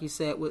do, like you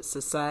said, with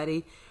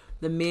society.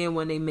 The men,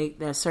 when they make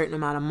that certain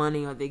amount of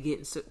money or they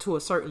get to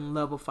a certain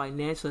level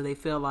financially, they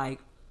feel like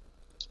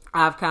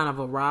I've kind of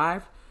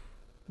arrived.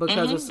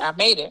 Because I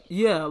made it.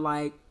 Yeah,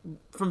 like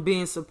from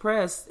being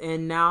suppressed,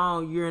 and now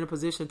you're in a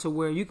position to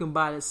where you can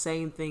buy the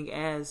same thing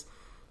as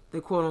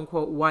the quote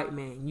unquote white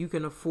man. You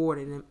can afford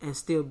it and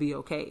still be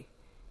okay.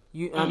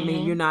 I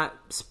mean, you're not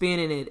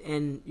spending it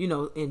and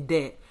in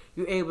debt.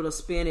 You're able to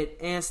spend it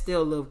and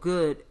still live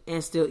good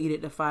and still eat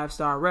at the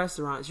 5-star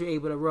restaurants. You're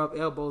able to rub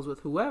elbows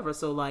with whoever.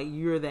 So like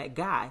you're that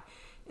guy.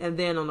 And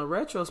then on the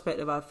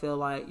retrospective, I feel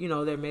like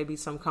there may be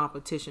some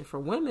competition for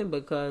women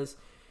because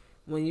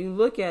when you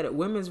look at it,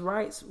 women's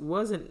rights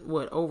wasn't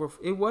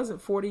it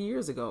wasn't 40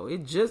 years ago.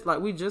 It just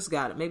we just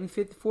got it maybe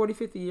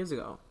 50 years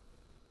ago.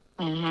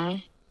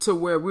 To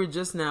where we're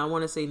just now, I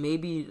want to say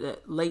maybe the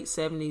late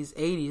 70s,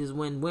 80s is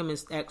when women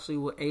actually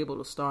were able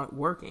to start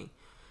working,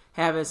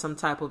 having some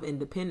type of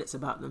independence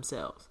about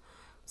themselves.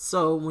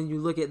 So when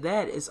you look at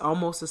that, it's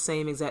almost the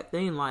same exact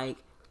thing. Like,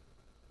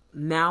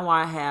 now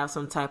I have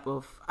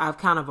I've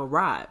kind of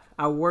arrived.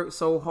 I worked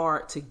so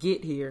hard to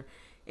get here,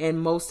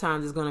 and most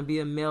times it's going to be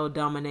a male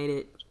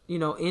dominated,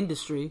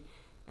 industry.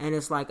 And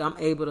it's like, I'm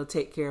able to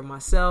take care of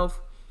myself.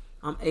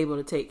 I'm able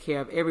to take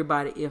care of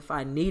everybody if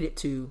I needed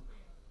to.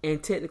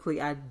 And technically,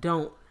 I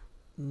don't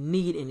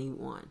need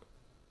anyone.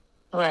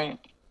 Right.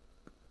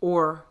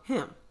 Or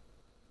him.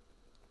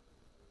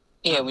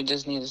 Yeah, we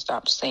just need to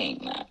stop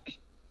saying that.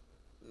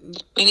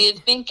 We need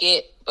to think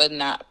it, but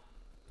not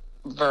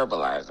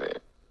verbalize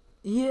it.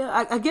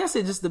 Yeah, I guess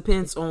it just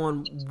depends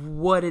on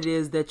what it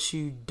is that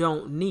you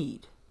don't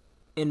need,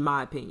 in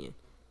my opinion.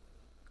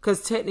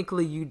 Because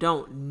technically you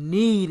don't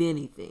need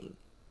anything.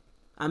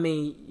 I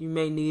mean, you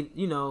may need,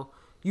 you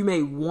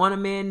may want a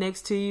man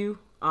next to you,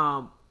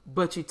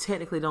 but you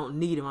technically don't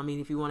need him. I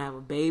mean, if you want to have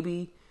a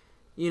baby,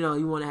 you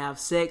want to have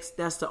sex,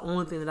 that's the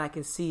only thing that I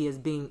can see as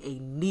being a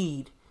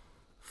need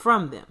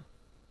from them.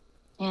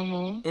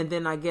 Mm-hmm. And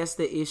then I guess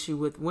the issue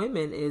with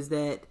women is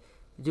that,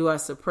 do I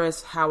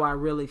suppress how I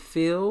really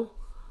feel?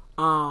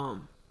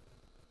 Even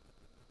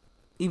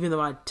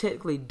though I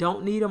technically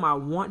don't need him, I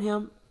want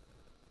him.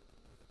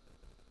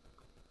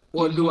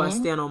 Or do I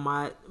stand on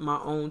my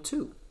own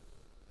too?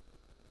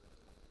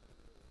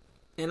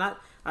 And I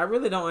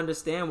really don't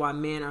understand why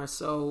men are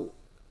so,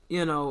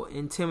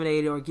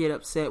 intimidated or get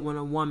upset when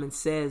a woman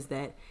says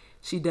that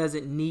she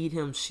doesn't need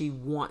him, she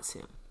wants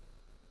him.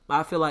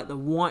 I feel like the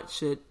want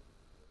should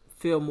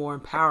feel more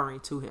empowering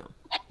to him.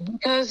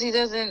 Because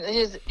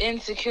his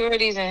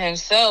insecurities in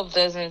himself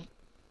doesn't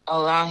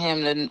allow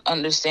him to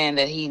understand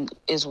that he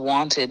is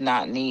wanted,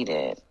 not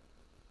needed.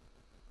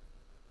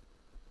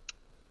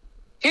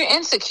 If you're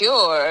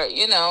insecure,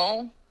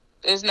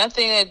 there's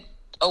nothing that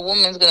a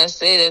woman's going to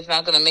say that's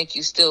not going to make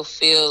you still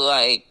feel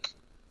like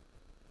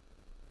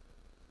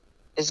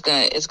it's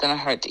going to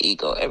hurt the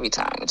ego every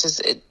time.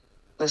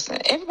 Listen,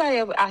 everybody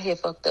out here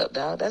fucked up,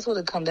 dog. That's what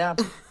it come down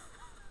to.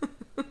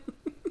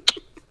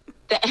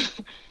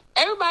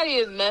 Everybody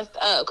is messed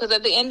up because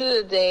at the end of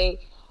the day,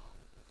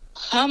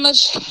 how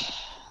much?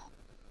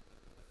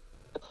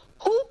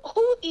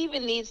 Who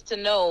even needs to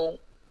know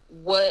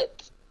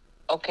what?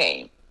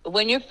 Okay,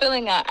 when you're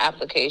filling out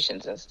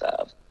applications and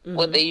stuff,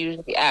 what they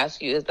usually ask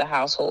you is the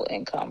household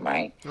income,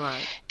 right?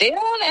 Right. They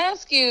don't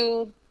ask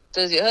you,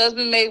 does your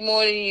husband make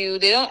more than you?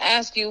 They don't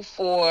ask you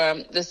for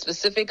the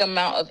specific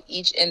amount of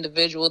each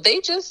individual. They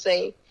just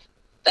say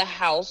the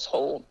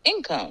household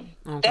income.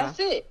 Okay. That's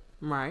it.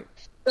 Right.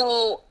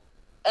 So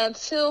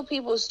until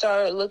people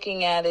start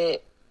looking at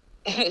it,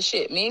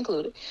 shit, me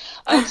included,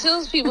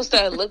 until people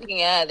start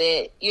looking at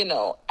it,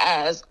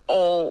 as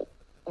all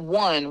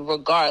one,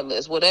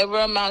 regardless, whatever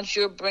amount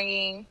you're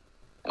bringing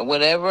and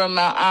whatever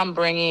amount I'm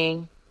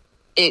bringing,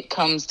 it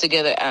comes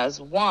together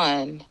as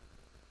one.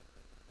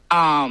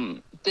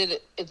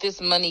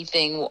 This money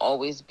thing will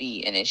always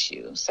be an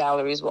issue.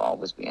 Salaries will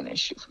always be an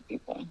issue for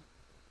people.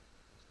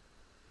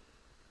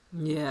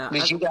 Yeah,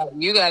 but you got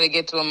to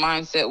get to a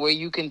mindset where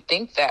you can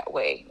think that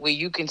way, where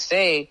you can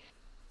say,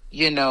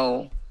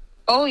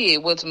 oh yeah,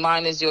 what's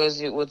mine is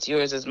yours, what's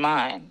yours is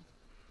mine,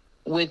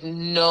 with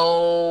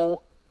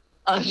no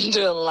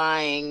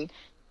underlying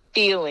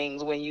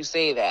feelings when you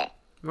say that.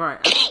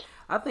 Right.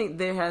 I think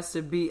there has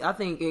to be. I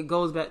think it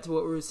goes back to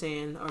what we were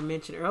saying or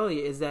mentioned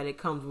earlier, is that it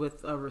comes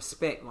with a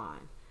respect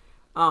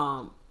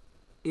line.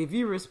 If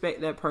you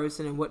respect that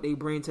person and what they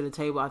bring to the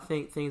table, I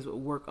think things would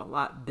work a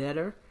lot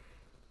better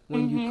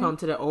when you come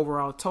to the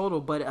overall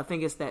total. But I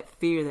think it's that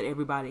fear that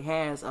everybody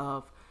has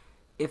of,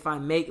 if I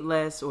make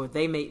less or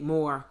they make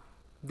more,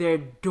 they're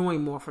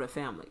doing more for the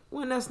family.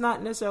 When that's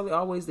not necessarily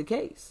always the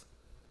case.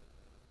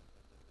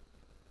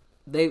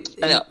 I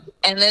know.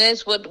 And then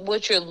it's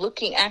what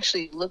you're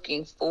actually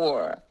looking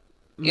for.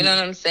 You know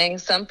what I'm saying?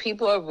 Some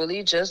people are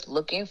really just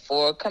looking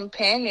for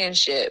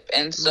companionship.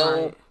 And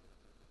so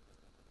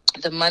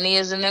the money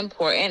isn't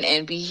important.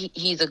 And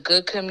he's a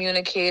good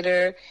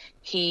communicator.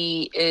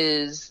 He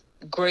is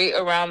great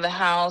around the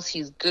house.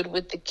 He's good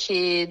with the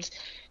kids.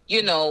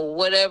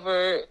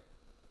 Whatever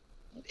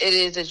it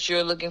is that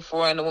you're looking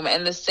for in a woman.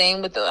 And the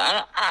same with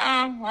I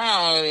don't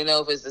really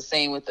know if it's the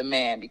same with the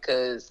man,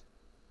 because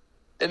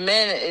the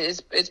men,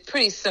 it's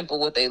pretty simple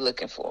what they're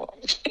looking for.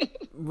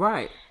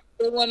 Right.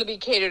 They want to be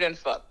catered and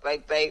fucked.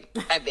 Like,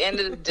 at the end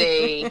of the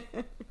day,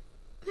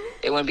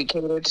 they want to be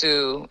catered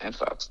to and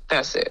fucked.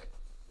 That's it.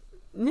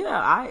 Yeah,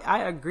 I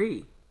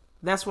agree.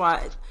 That's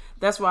why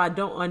I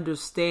don't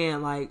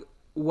understand, like,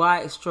 why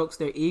it strokes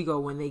their ego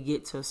when they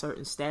get to a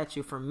certain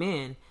stature for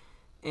men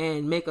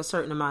and make a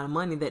certain amount of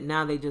money, that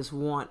now they just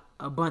want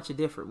a bunch of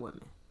different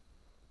women.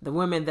 The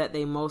women that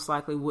they most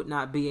likely would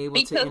not be able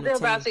to entertain. Because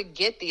they're about to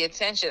get the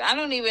attention. I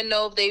don't even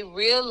know if they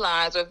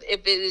realize or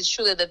if it is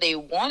true that they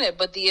want it,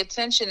 but the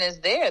attention is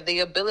there. The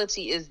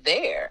ability is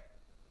there.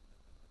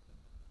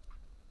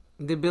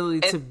 The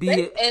ability to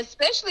be...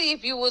 Especially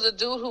if you was a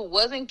dude who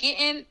wasn't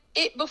getting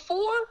it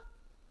before.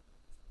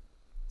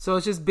 So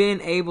it's just being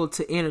able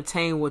to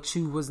entertain what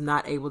you was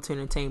not able to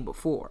entertain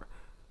before.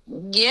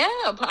 Yeah,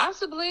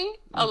 possibly.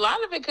 A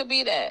lot of it could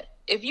be that.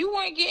 if you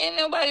weren't getting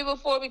nobody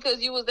before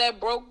because you was that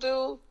broke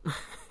dude,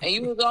 and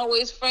you was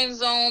always friend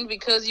zoned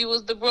because you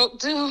was the broke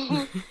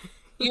dude,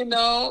 you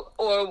know,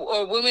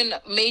 or women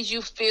made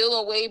you feel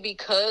a way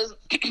because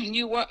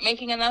you weren't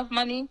making enough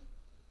money.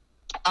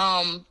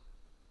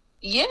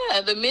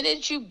 Yeah, the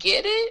minute you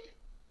get it,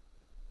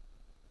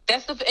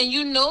 and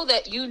you know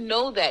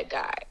that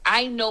guy.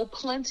 I know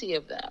plenty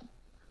of them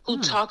who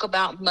talk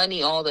about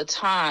money all the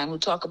time, who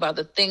talk about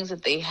the things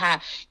that they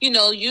have. You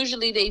know,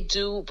 usually they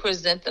do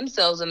present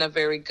themselves in a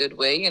very good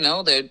way. You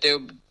know,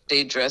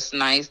 they dress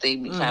nice, they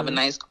have a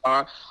nice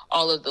car,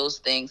 all of those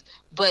things.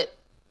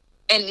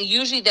 And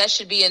usually that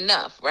should be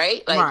enough,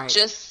 right? Like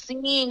just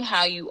seeing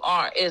how you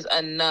are is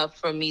enough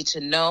for me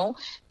to know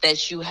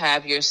that you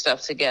have your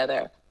stuff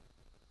together.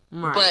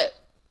 Right. But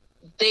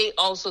they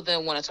also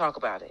then want to talk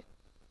about it.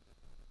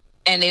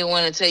 And they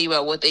want to tell you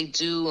about what they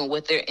do and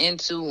what they're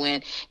into,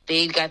 and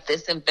they got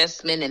this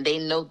investment and they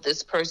know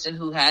this person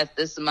who has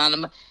this amount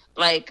of money.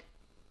 Like,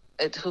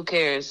 who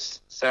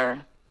cares,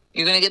 sir?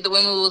 You're going to get the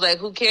women who was like,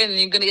 who cares? And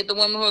you're going to get the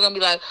women who are going to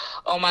be like,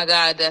 oh my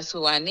God, that's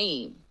who I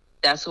need.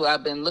 That's who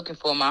I've been looking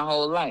for my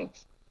whole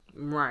life.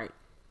 Right.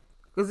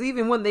 Because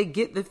even when they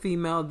get the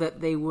female that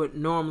they would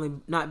normally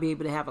not be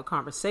able to have a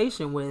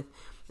conversation with,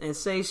 and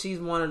say she's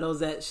one of those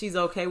that she's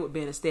okay with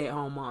being a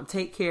stay-at-home mom,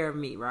 take care of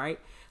me, right?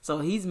 So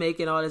he's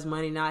making all this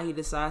money now. He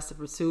decides to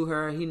pursue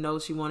her. He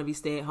knows she want to be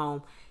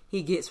stay-at-home.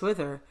 He gets with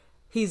her.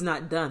 He's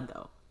not done,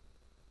 though.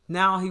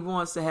 Now he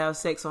wants to have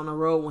sex on the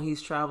road when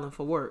he's traveling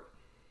for work.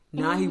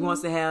 Now he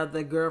wants to have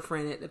the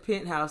girlfriend at the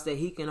penthouse that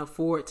he can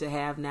afford to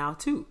have now,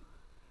 too.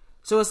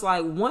 So it's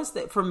like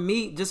for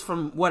me, just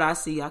from what I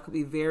see, I could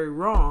be very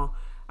wrong.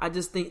 I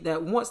just think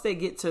that once they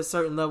get to a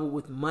certain level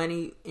with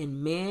money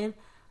and men,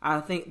 I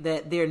think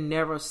that they're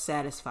never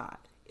satisfied.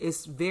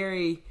 It's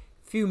very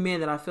few men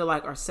that I feel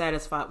like are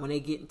satisfied when they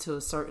get into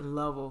a certain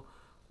level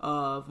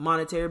of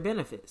monetary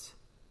benefits.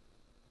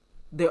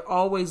 They're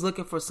always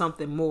looking for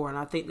something more, and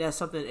I think that's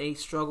something they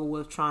struggle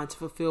with trying to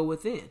fulfill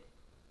within.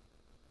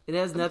 It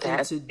has nothing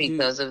to do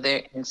because of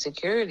their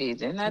insecurities.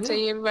 Didn't I tell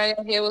you everybody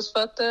out here was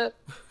fucked up?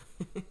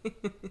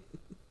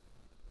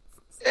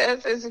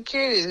 That's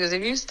insecurities. Because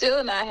if you're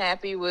still not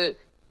happy with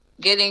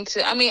getting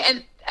to, I mean,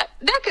 and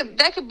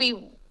that could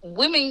be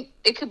women.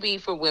 It could be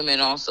for women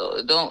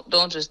also.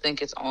 Don't just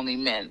think it's only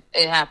men.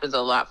 It happens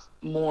a lot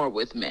more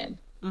with men.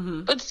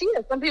 Mm-hmm. But see,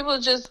 some people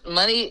just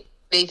money.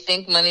 They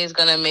think money is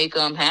gonna make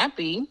them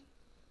happy,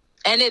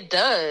 and it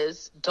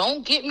does.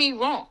 Don't get me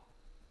wrong.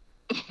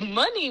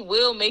 Money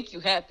will make you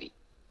happy.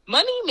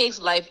 Money makes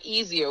life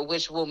easier,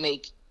 which will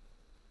make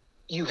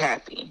you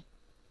happy.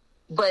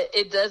 But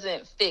it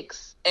doesn't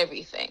fix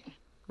everything.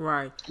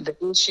 Right. The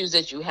issues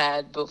that you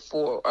had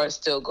before are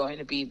still going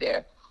to be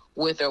there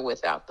with or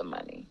without the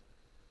money.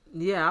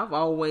 Yeah, I've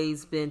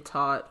always been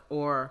taught,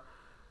 or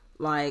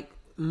like,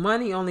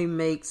 money only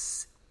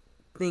makes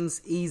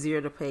things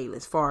easier to pay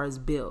as far as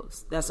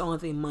bills. That's the only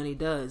thing money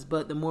does.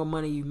 But the more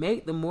money you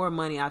make, the more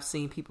money I've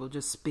seen people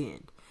just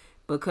spend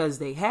because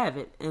they have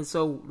it. And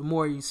so the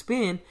more you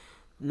spend,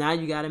 now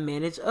you got to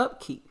manage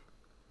upkeep.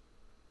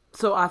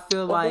 So I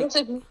feel like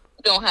you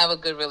don't have a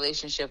good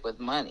relationship with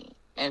money.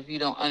 And if you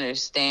don't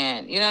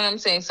understand, you know what I'm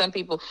saying? Some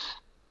people,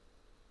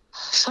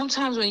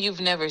 sometimes when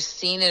you've never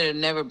seen it or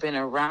never been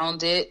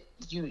around it,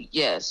 you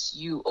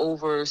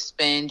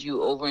overspend, you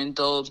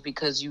overindulge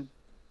because you've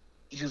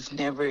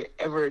never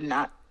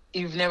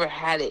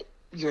had it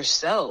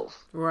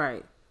yourself.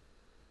 Right.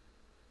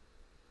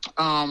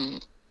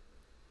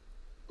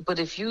 But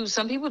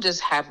some people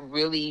just have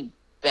really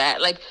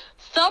bad, like,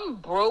 some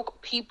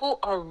broke people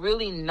are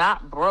really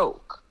not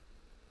broke.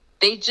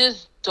 They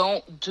just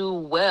don't do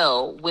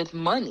well with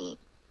money.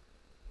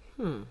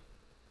 I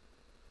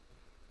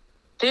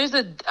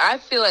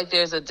feel like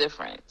there's a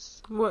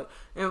difference. What?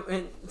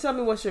 And tell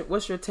me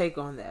what's your take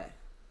on that?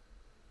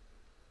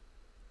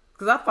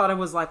 Because I thought it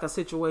was like a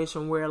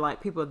situation where,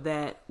 like, people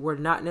that were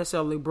not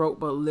necessarily broke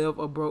but live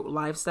a broke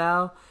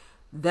lifestyle,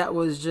 that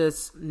was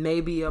just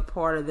maybe a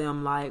part of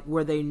them, like,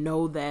 where they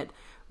know that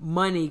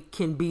money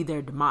can be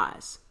their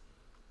demise.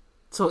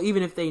 So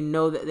even if they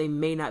know that they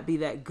may not be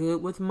that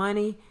good with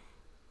money,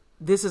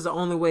 this is the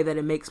only way that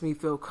it makes me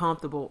feel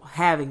comfortable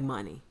having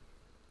money.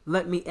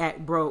 Let me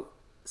act broke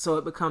so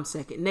it becomes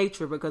second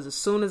nature, because as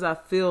soon as I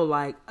feel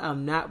like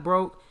I'm not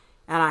broke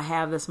and I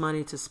have this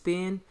money to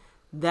spend,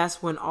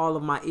 that's when all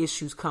of my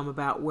issues come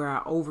about, where I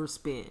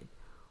overspend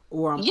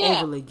or I'm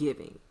overly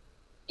giving.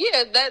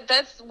 Yeah,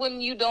 that's when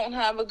you don't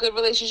have a good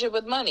relationship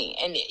with money.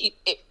 And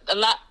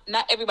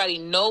not everybody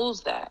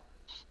knows that.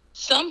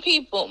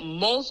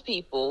 Most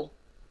people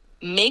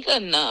make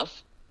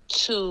enough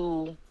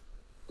to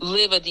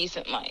live a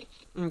decent life.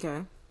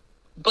 Okay.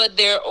 But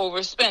they're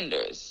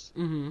overspenders.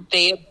 Mm-hmm.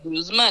 They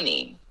abuse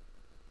money.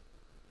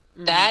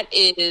 Mm-hmm. That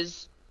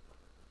is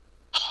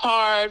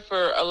hard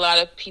for a lot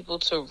of people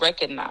to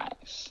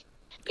recognize.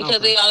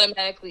 Because they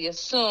automatically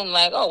assume,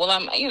 like, oh, well,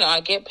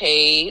 I get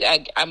paid.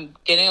 I'm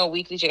getting a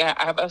weekly check.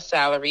 I have a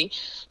salary.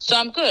 So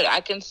I'm good. I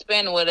can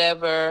spend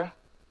whatever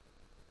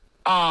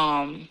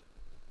I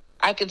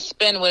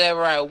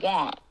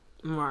want.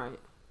 Right.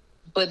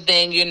 but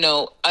then,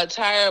 a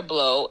tire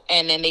blow,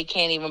 and then they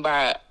can't even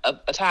buy a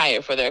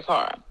tire for their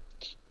car.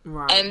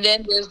 Right. And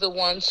then there's the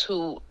ones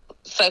who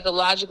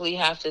psychologically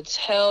have to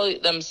tell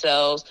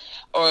themselves,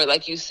 or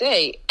like you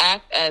say,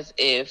 act as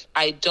if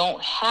I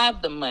don't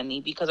have the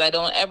money because I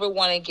don't ever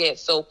want to get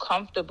so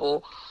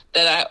comfortable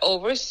that I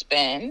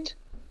overspend,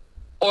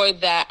 or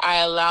that I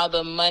allow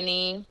the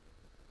money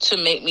to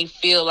make me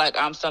feel like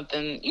I'm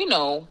something,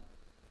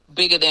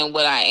 bigger than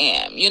what I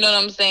am. You know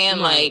what I'm saying?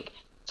 Right. Like,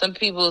 some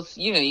people,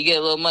 you get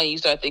a little money, you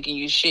start thinking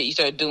you shit, you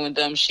start doing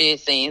dumb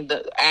shit,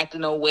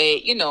 acting no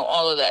way,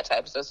 all of that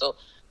type of stuff. So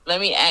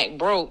let me act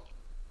broke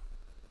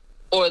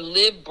or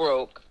live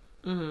broke,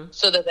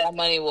 so that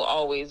money will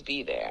always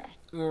be there.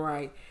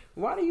 Right.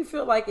 Why do you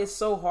feel like it's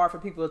so hard for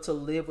people to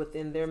live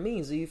within their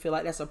means? Do you feel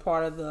like that's a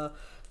part of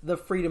the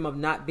freedom of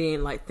not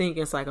being like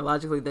thinking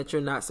psychologically that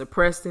you're not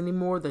suppressed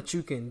anymore, that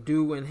you can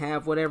do and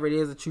have whatever it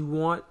is that you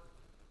want?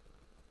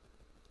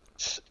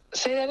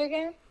 Say that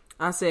again?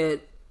 I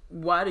said,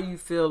 why do you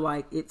feel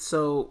like it's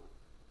so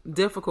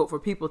difficult for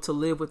people to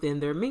live within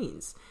their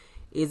means?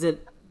 Is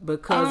it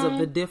because of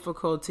the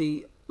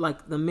difficulty,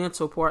 like the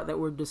mental part that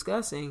we're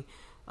discussing,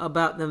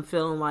 about them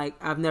feeling like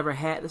I've never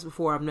had this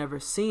before, I've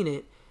never seen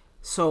it,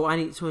 so I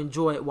need to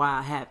enjoy it while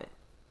I have it?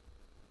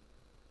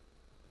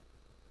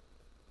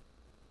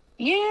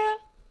 Yeah.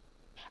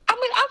 I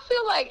mean, I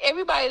feel like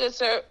everybody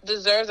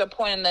deserves a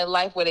point in their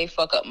life where they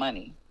fuck up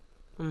money.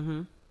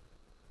 Mm-hmm.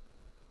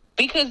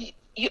 Because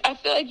I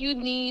feel like you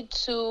need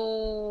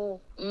to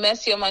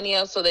mess your money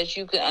up so that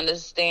you can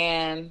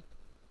understand,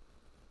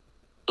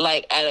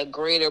 like, at a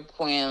greater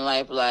point in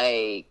life,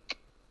 like,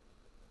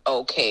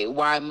 okay,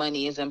 why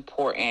money is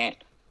important,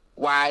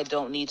 why I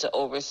don't need to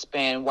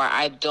overspend, why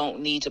I don't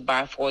need to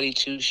buy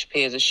 42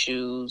 pairs of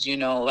shoes,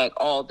 like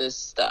all this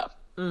stuff.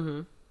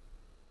 Mm-hmm.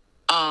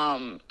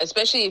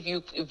 Especially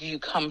if you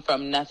come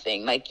from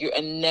nothing, like you're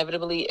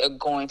inevitably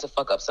going to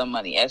fuck up some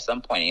money at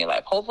some point in your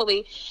life.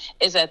 Hopefully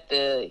it's at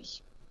the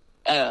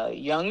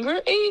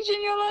younger age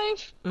in your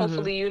life. Mm-hmm.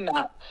 Hopefully you're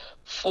not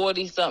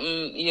 40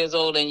 something years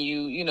old and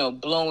you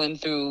blowing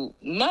through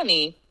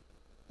money,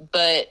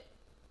 but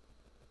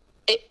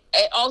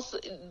it also,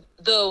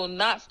 though,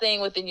 not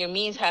staying within your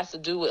means has to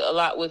do a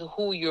lot with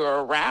who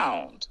you're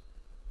around.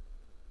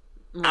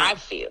 Right.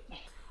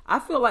 I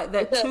feel like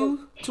that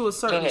too, to a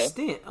certain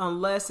extent,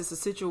 unless it's a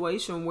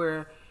situation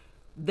where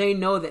they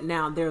know that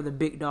now they're the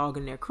big dog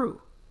in their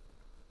crew.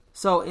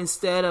 So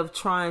instead of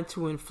trying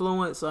to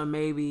influence or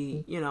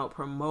maybe,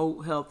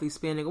 promote healthy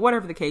spending or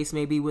whatever the case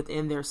may be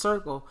within their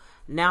circle,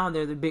 now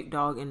they're the big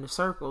dog in the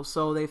circle.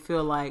 So they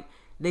feel like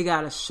they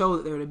got to show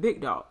that they're the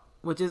big dog,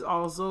 which is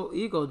also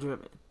ego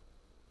driven.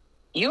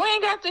 You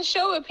ain't got to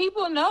show it.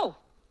 People know.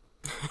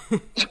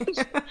 People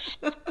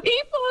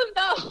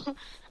know.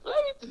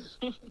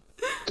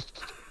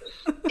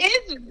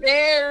 It's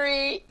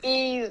very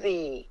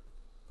easy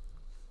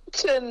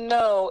to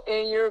know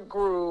in your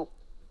group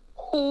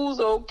who's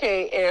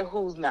okay and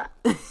who's not.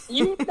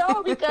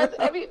 Because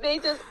they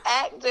just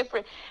act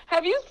different.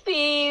 Have you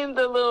seen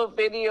the little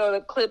video,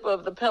 the clip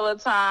of the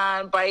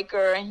Peloton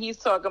biker, and he's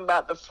talking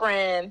about the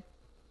friend?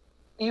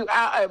 You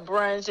out at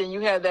brunch and you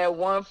have that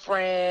one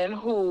friend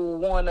who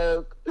want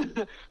to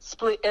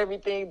split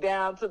everything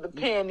down to the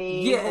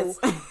penny. Yes.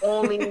 Who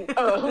only,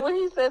 when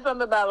he said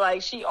something about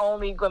like she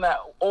only gonna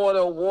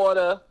order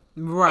water,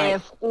 right,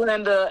 and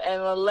Splenda and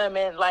a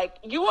lemon. Like,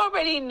 you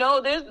already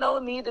know there's no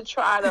need to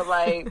try to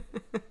like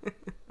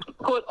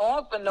put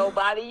on for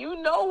nobody.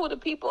 You know who the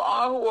people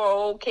are who are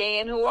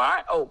okay and who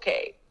aren't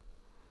okay.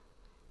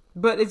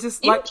 But it's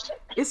just like,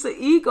 it's an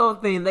ego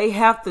thing. They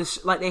have to,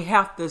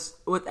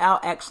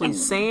 without actually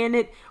saying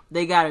it,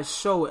 they got to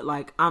show it.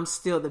 Like, I'm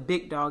still the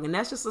big dog. And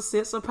that's just a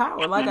sense of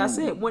power. Like I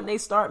said, when they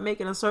start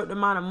making a certain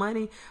amount of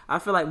money, I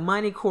feel like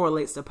money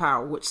correlates to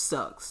power, which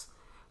sucks.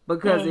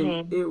 Because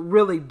it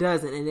really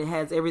doesn't. And it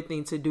has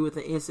everything to do with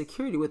the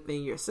insecurity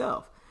within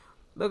yourself.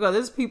 Because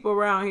there's people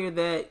around here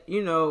that,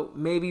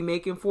 maybe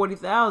making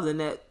 $40,000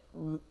 that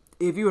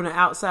if you're on the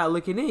outside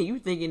looking in, you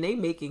thinking they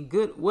making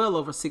well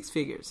over six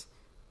figures.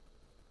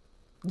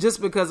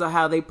 Just because of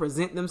how they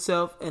present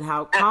themselves and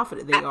how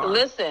confident they are.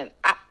 Listen,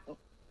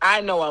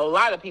 I know a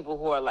lot of people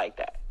who are like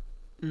that.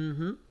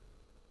 Mm-hmm.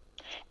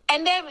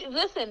 And then,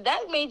 listen,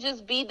 that may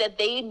just be that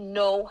they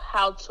know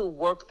how to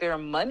work their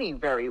money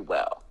very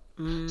well.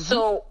 Mm-hmm.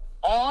 So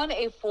on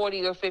a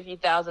 $40,000 or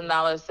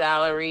 $50,000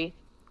 salary,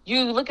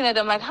 you're looking at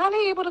them like, how are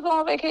they able to go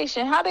on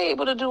vacation? How are they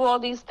able to do all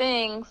these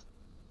things?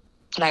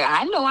 Like,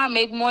 I know I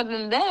make more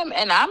than them,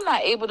 and I'm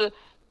not able to.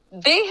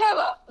 They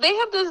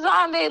have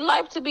designed their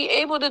life to be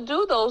able to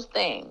do those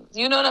things.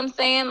 You know what I'm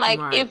saying?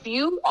 Like, right. If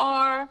you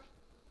are,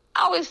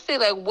 I always say,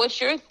 like, what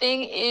your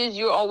thing is,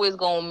 you're always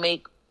going to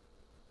make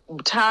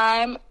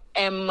time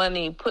and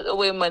money, put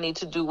away money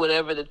to do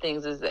whatever the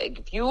things is. Like,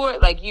 if you are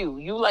like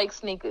you like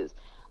sneakers,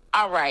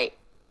 all right,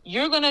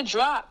 you're going to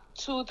drop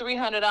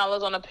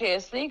 $200-$300 on a pair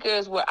of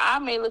sneakers, where I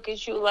may look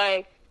at you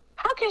like,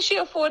 how can she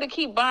afford to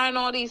keep buying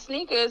all these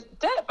sneakers?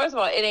 That, first of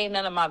all, it ain't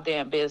none of my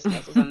damn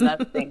business. It's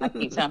another thing I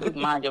keep telling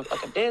people, mind your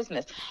fucking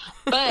business.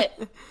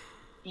 But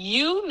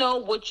you know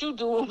what you're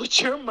doing with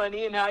your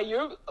money and how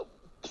you're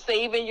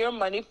saving your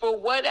money for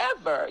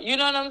whatever. You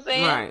know what I'm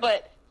saying? Right.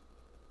 But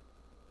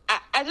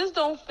I just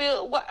don't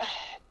feel what.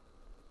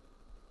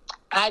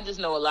 I just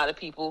know a lot of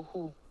people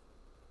who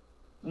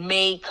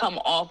may come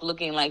off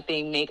looking like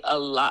they make a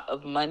lot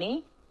of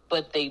money,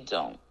 but they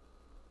don't.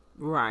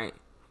 Right.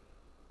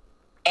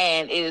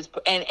 And it is,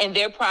 and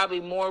they're probably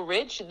more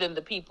rich than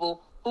the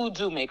people who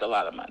do make a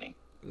lot of money.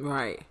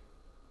 Right.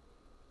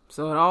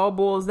 So it all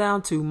boils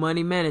down to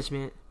money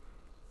management.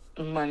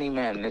 Money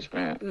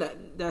management.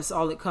 That's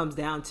all it comes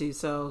down to.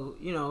 So,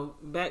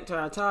 back to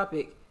our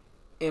topic.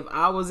 If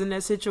I was in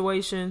that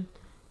situation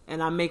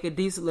and I make a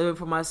decent living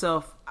for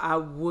myself, I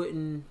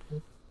wouldn't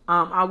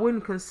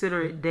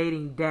consider it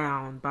dating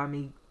down by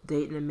me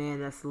dating a man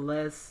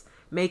that's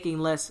making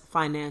less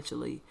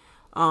financially.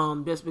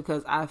 Just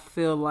because I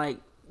feel like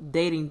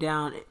dating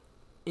down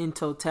in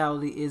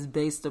totality is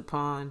based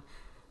upon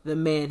the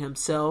man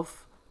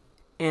himself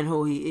and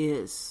who he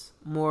is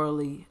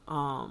morally,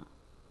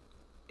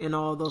 and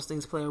all those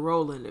things play a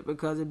role in it,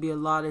 because it'd be a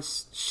lot of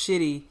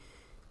shitty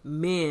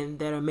men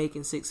that are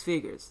making six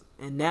figures,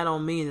 and that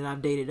don't mean that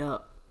I've dated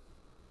up.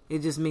 It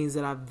just means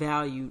that I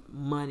value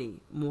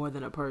money more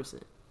than a person.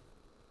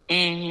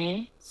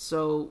 Mm-hmm.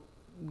 So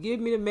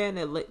give me the man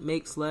that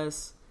makes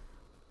less,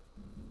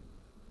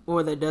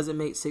 or that doesn't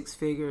make six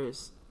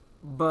figures,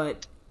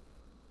 but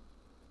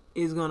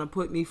is gonna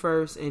put me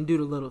first and do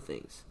the little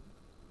things.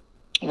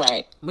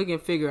 Right. We can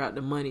figure out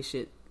the money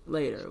shit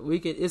later. You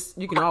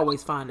can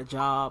always find a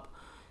job.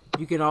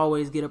 You can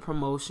always get a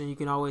promotion. You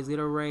can always get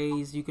a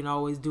raise. You can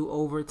always do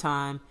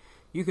overtime.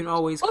 You can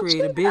always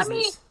create a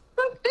business.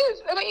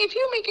 If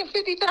you're making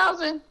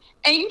 $50,000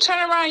 and you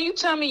turn around and you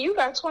tell me you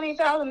got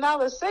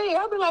 $20,000 saved,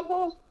 I'll be like,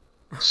 well,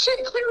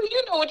 shit, clearly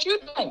you know what you're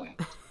doing.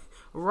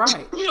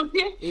 Right.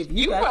 If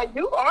you are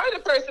the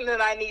person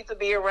that I need to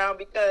be around,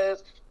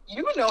 because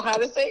you know how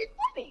to save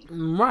money.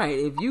 Right.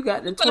 If you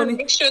got the 20,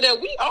 make sure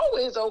that we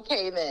always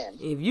okay then.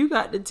 If you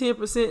got the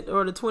 10%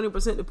 or the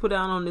 20% to put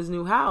down on this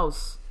new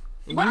house,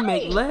 and you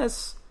make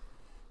less,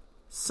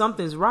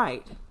 something's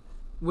right.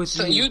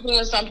 So you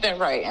doing something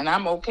right, and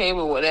I'm okay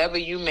with whatever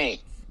you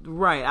make.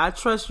 Right. I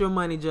trust your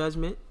money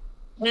judgment.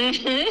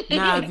 Mm-hmm.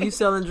 Now, if you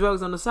selling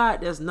drugs on the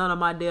side, that's none of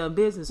my damn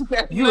business.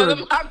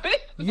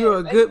 You're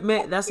a good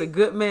man. That's a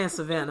good man,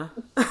 Savannah.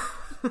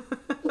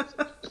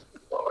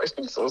 Lord,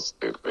 you're so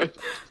stupid.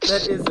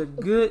 That is a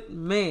good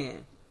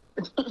man.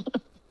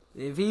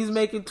 If he's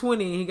making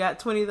 20 and he got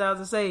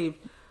 20,000 saved,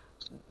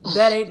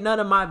 that ain't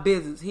none of my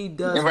business. He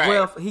does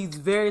well. He's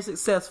very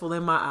successful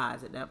in my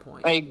eyes at that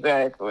point.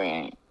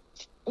 Exactly.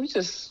 We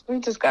just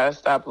gotta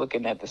stop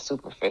looking at the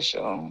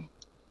superficial.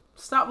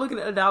 Stop looking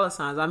at the dollar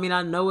signs. I mean,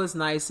 I know it's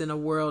nice in a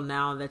world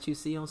now that you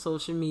see on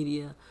social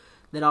media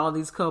that all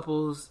these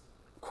couples,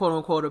 quote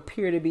unquote,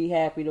 appear to be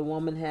happy. The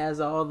woman has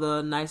all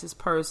the nicest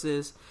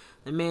purses.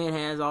 The man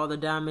has all the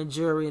diamond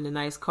jewelry and the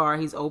nice car.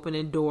 He's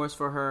opening doors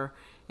for her.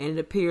 And it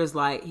appears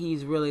like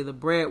he's really the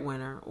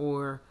breadwinner,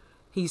 or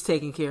he's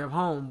taking care of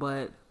home.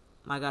 But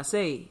like I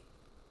say,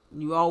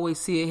 you always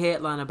see a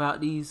headline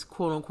about these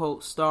quote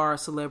unquote star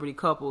celebrity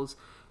couples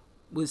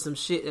with some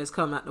shit that's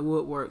coming out the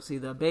woodworks.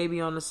 Either a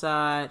baby on the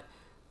side,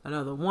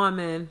 another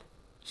woman,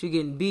 she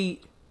getting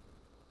beat,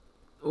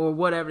 or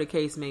whatever the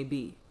case may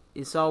be.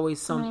 It's always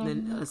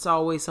something. Mm-hmm. It's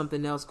always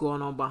something else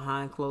going on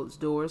behind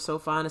closed doors. So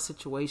find a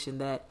situation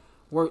that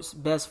works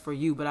best for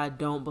you. But I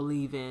don't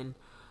believe in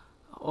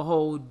a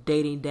whole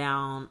dating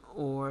down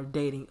or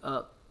dating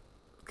up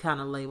kind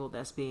of label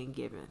that's being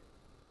given.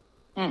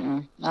 I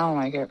don't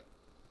like it.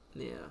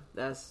 Yeah,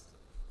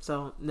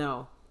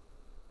 no.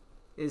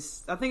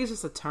 I think it's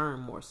just a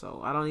term more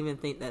so. I don't even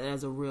think that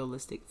as a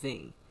realistic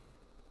thing.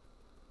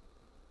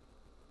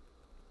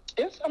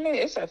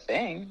 It's a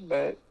thing,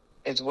 but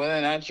it's whether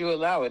or not you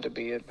allow it to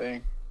be a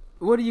thing.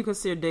 What do you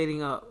consider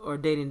dating up or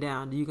dating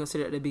down? Do you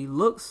consider it to be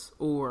looks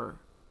or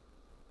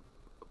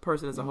a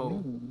person as a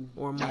whole,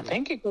 or money? I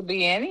think it could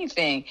be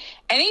anything.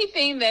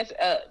 Anything that's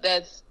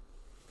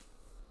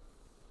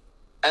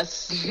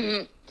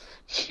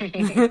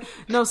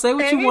no, say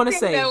what you want to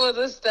say. That was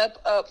a step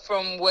up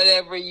from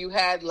whatever you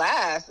had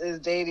last is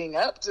dating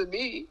up to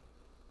me.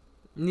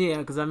 Yeah,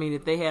 because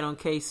if they had on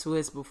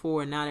K-Swiss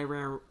before and now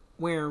they're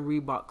wearing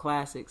Reebok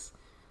Classics,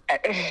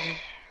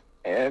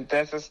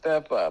 that's a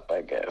step up,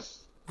 I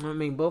guess.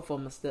 Both of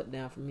them a step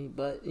down for me,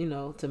 but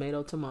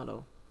tomato,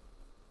 tomato.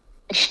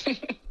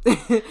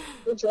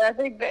 Which I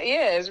think that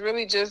it's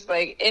really just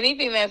like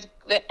anything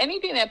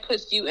that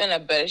puts you in a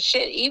better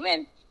shit,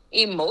 even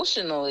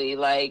emotionally.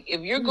 Like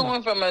if you're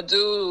going from a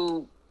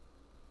dude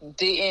who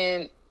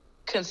didn't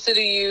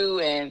consider you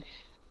and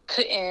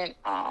couldn't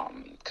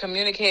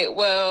communicate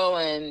well,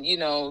 and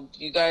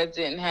you guys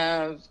didn't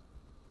have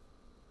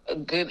a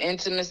good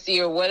intimacy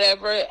or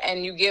whatever,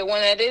 and you get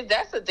one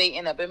that's a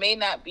dating up. It may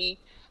not be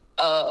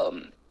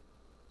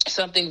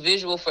something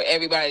visual for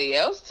everybody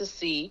else to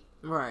see,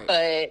 right?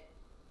 But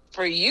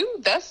for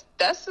you, that's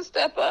a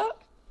step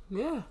up.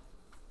 Yeah,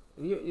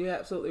 you're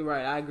absolutely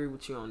right. I agree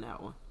with you on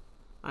that one.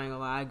 I ain't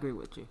gonna lie, I agree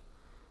with you.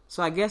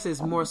 So I guess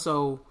it's more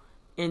so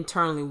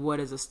internally what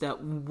is a step,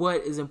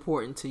 what is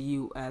important to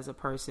you as a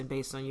person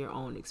based on your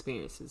own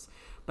experiences.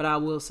 But I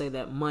will say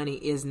that money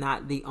is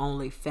not the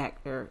only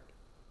factor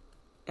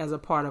as a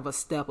part of a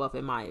step up,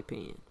 in my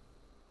opinion.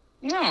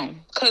 No,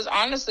 because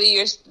honestly,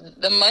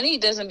 the money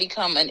doesn't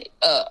become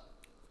a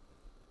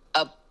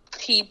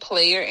key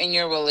player in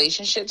your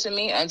relationship to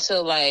me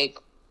until like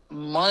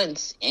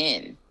months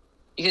in.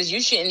 Because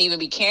you shouldn't even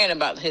be caring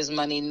about his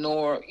money,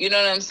 nor, you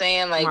know what I'm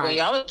saying? Like, when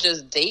y'all are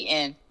just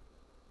dating,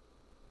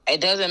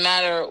 it doesn't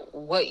matter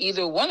what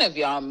either one of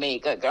y'all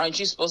make. Like, aren't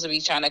you supposed to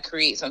be trying to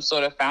create some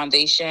sort of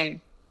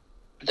foundation?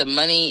 The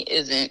money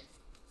isn't,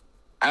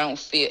 I don't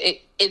feel,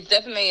 it's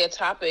definitely a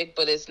topic,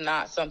 but it's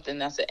not something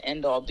that's an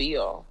end-all,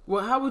 be-all.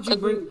 Well, how would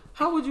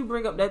you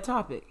bring up that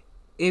topic?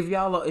 If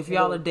y'all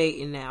are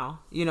dating now,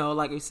 you know,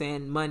 like you're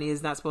saying, money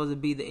is not supposed to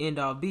be the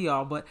end-all,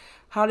 be-all, but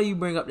how do you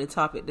bring up the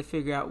topic to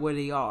figure out where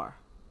they are?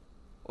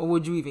 Or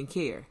would you even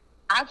care?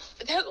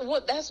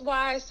 That's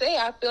why I say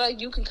I feel like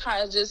you can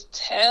kind of just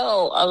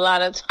tell a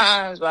lot of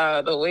times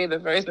by the way the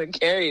person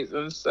carries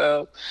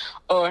themselves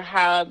or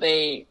how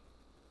they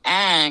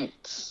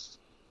act.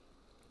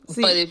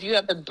 See, but if you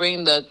have to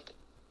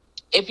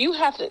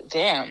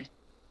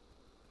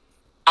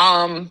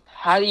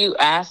how do you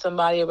ask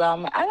somebody about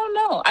money? I don't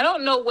know. I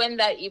don't know when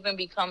that even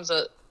becomes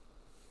I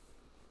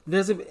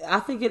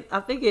think it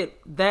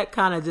that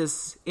kind of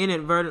just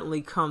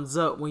inadvertently comes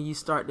up when you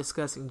start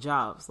discussing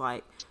jobs,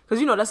 like,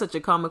 because you know that's such a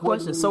common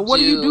question. So what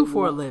do you do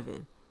for a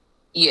living?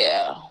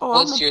 Yeah.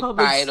 What's your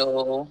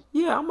title?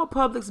 Yeah, I'm a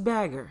Publix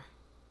bagger.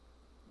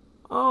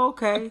 Oh,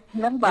 okay.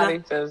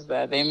 Nobody says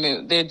that.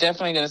 They're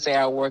definitely going to say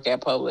I work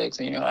at Publix,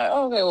 and you're like,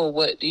 okay, well,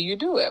 what do you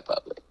do at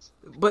Publix?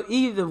 But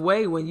either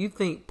way, when you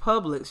think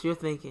Publix, you're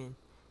thinking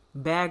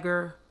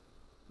bagger,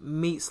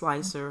 meat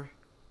slicer,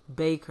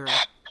 baker.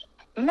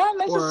 Not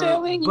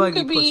necessarily. You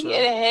could be the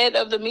head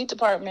of the meat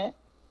department.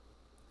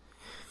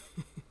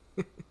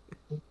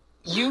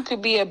 You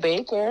could be a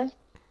baker.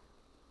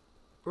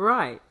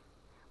 Right.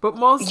 But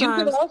most times...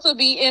 You could also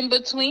be in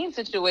between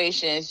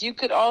situations. You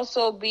could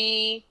also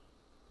be...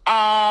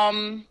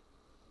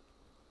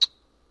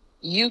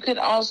 you could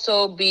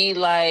also be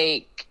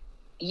like,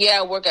 yeah,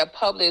 I work at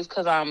Publix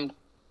because I'm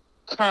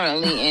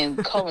currently in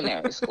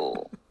culinary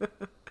school.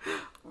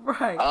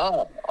 Right.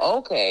 Oh,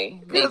 okay.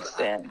 Makes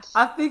sense.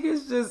 I think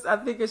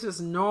it's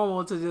just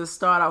normal to just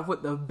start off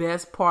with the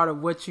best part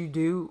of what you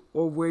do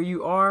or where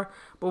you are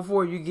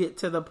before you get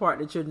to the part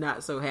that you're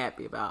not so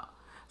happy about.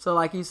 So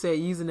like you said,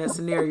 using that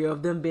scenario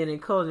of them being in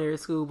culinary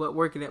school but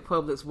working at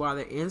Publix while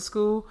they're in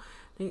school,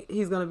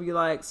 he's going to be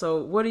like,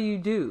 so what do you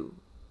do?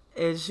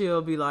 And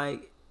she'll be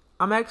like,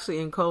 I'm actually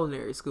in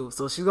culinary school.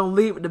 So she's going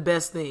to lead with the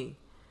best thing.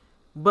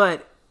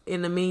 But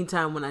in the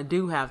meantime, when I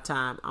do have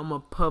time, I'm a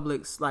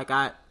Publix, like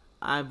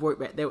I've worked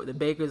back there with the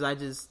bakers. I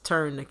just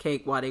turn the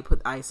cake while they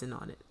put icing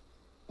on it.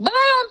 But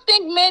I don't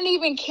think men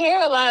even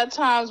care a lot of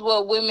times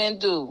what women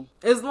do.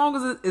 As long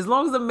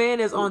as the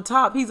man is on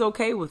top, he's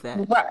okay with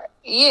that. Right.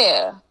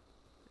 Yeah.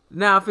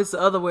 Now, if it's the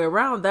other way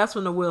around, that's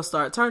when the wheels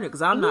start turning.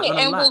 Because I'm not gonna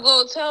lie. And we'll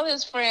go tell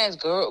his friends,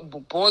 "Girl,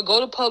 boy, go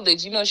to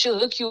Publix. You know she'll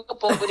hook you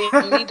up over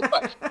there in the meat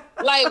department."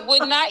 Like,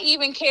 would not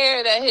even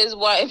care that his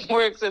wife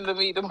works in the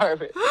meat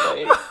department.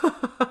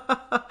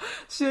 Like,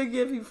 she'll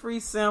give you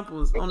free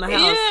samples on the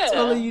house. Yeah.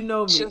 Tell her you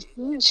know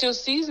me. She'll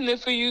season it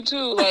for you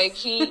too. Like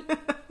he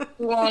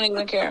won't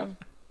even care.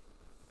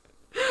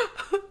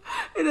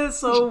 It is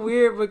so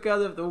weird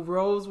because if the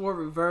roles were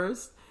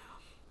reversed.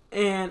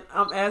 And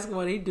I'm asking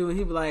what he doing.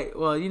 He be like,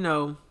 well, you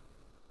know,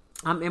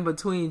 I'm in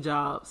between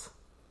jobs.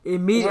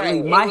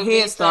 Immediately, my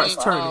head starts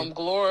turning.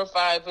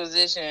 Glorified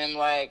position,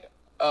 like,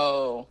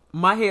 oh.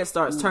 My head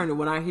starts turning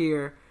when I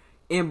hear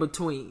in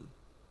between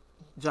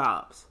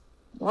jobs.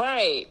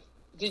 Right.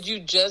 Did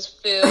you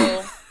just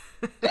fill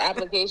the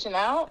application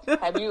out?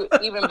 Have you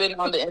even been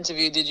on the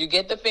interview? Did you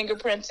get the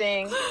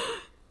fingerprinting?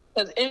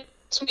 Because in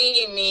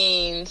between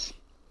means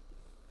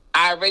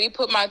I already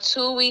put my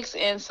 2 weeks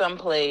in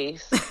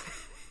someplace.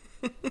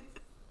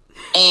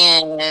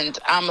 And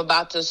I'm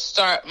about to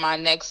start my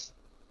next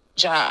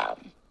job.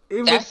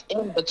 That's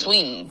in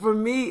between. For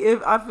me,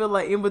 I feel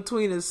like in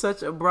between is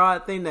such a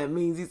broad thing that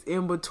means he's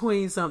in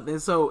between something.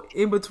 So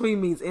in between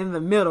means in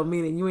the middle,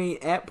 meaning you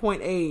ain't at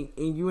point A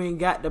and you ain't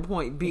got to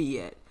point B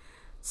yet.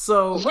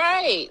 So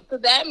right. So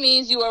that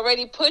means you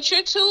already put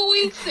your 2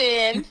 weeks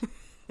in.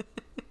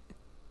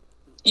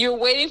 You're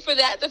waiting for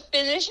that to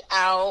finish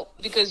out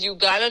because you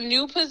got a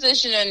new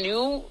position, a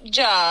new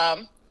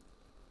job.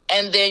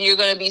 And then you're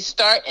going to be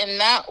starting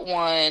that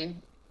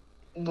one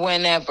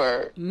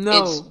whenever.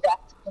 No. That's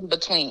in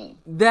between.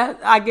 That,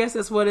 I guess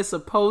that's what it's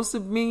supposed to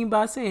mean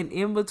by saying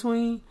in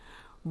between.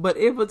 But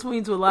in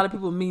between to a lot of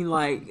people mean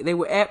like they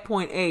were at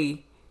point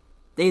A.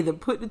 They either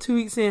put the 2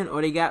 weeks in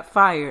or they got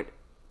fired.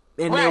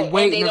 And they're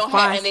waiting to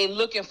find. And they're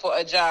looking for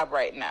a job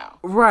right now.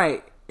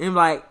 Right. And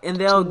like, and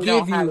they'll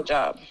give you a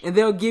job. And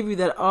they'll give you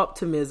that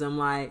optimism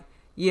like,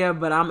 yeah,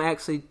 but I'm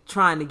actually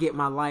trying to get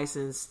my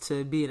license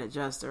to be an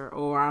adjuster,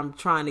 or I'm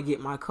trying to get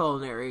my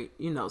culinary,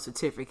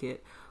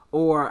 certificate,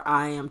 or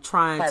I am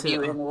trying to... Have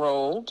you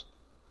enrolled?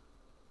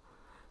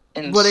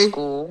 in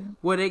school.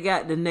 Well, they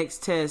got the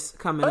next test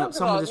coming up.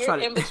 So I'm just trying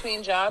to... in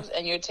between jobs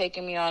and you're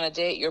taking me on a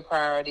date, your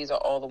priorities are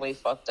all the way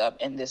fucked up,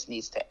 and this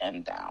needs to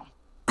end down.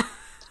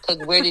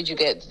 Because where did you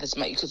get this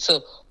money?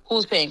 So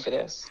who's paying for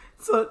this?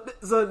 So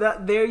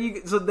there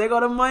go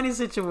the money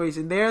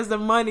situation. There's the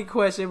money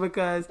question,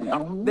 because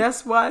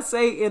that's why I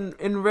say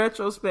in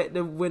retrospect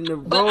that when the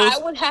But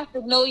I would have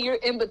to know you're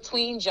in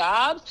between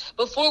jobs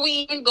before we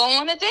even go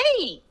on a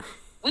date.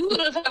 We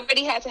would have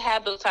already had to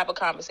have those type of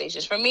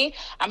conversations. For me,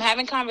 I'm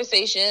having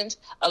conversations,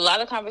 a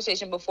lot of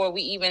conversation before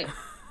we even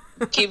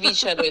give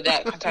each other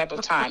that type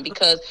of time,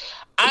 because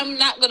I'm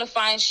not going to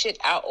find shit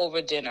out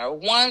over dinner.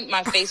 One,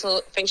 my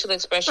facial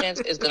expressions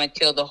is going to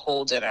kill the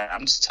whole dinner.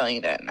 I'm just telling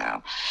you that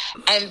now.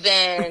 And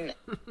then,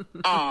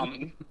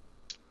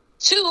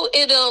 two,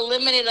 it'll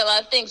eliminate a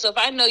lot of things. So if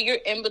I know you're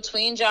in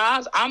between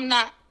jobs, I'm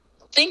not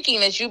thinking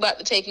that you about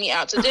to take me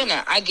out to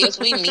dinner. I guess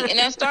we meeting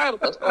at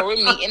Starbucks or we're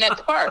meeting at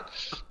the park,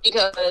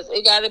 because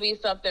it got to be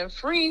something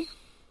free.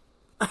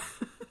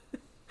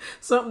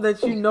 Something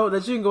that you know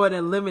that you can go ahead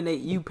and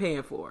eliminate you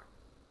paying for.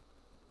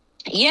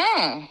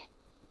 Yeah.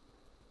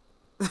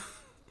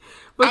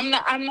 But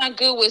I'm not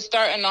good with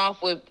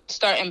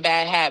starting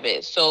bad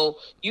habits. So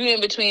you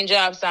in between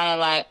jobs sounding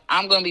like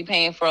I'm going to be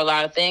paying for a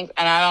lot of things,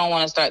 and I don't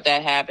want to start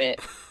that habit,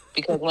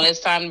 because when it's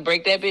time to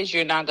break that bitch,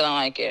 you're not going to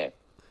like it.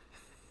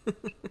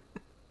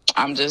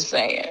 I'm just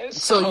saying.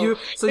 So you're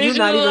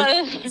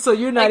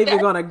not even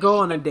going to go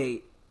on a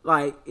date.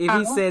 Like, if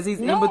he says he's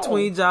in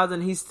between jobs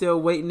and he's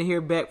still waiting to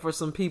hear back for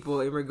some people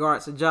in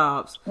regards to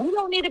jobs. You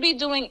don't need to be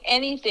doing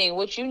anything.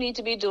 What you need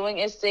to be doing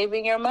is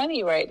saving your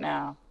money right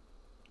now.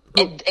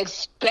 And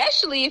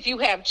especially if you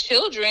have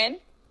children,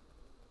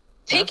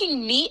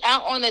 taking me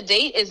out on a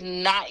date is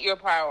not your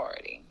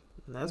priority.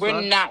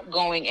 We're not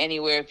going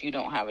anywhere if you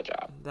don't have a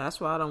job.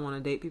 That's why I don't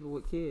want to date people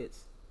with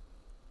kids.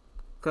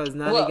 Because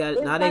now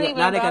they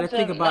got to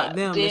think about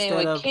them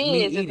instead of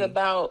me eating. It's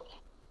about...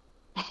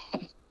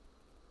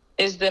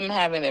 It's them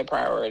having their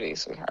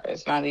priorities, sweetheart.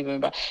 It's not even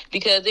about,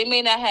 because they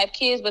may not have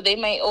kids, but they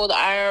may owe the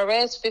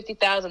IRS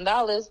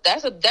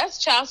 $50,000.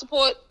 That's child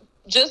support,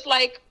 just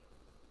like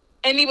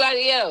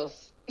anybody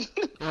else. You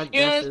know what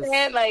I'm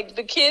saying? Like,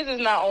 the kids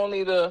is not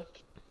only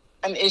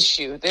an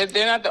issue.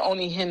 They're not the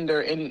only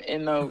hinder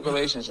in a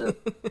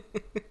relationship.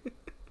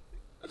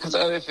 There's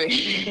other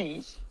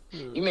things.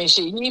 He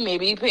may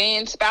be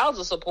paying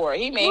spousal support.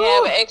 He may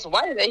have an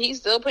ex-wife that he's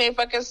still paying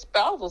fucking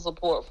spousal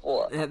support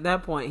for. At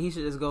that point, he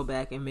should just go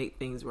back and make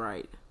things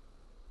right.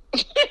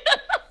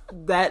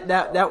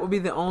 That would be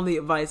the only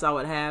advice I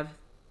would have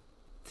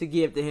to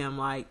give to him.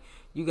 Like,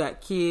 you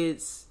got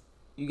kids,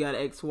 you got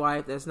an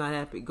ex-wife that's not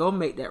happy. Go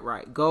make that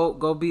right.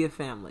 Go be a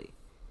family.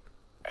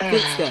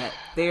 Fix that.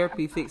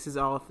 Therapy fixes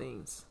all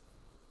things.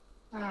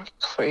 Oh,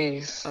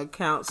 please. A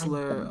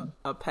counselor,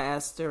 a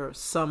pastor,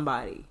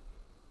 somebody.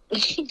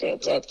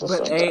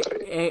 But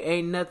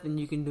ain't nothing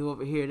you can do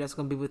over here that's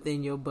going to be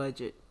within your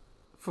budget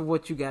for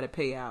what you got to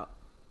pay out.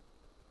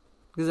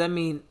 Because, I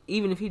mean,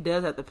 even if he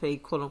does have to pay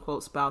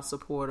quote-unquote spouse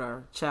support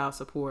or child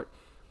support,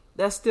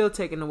 that's still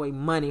taking away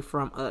money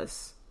from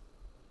us.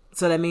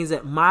 So that means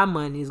that my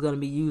money is going to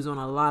be used on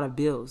a lot of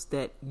bills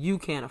that you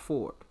can't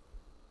afford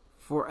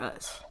for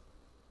us.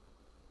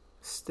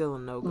 Still a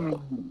no-go.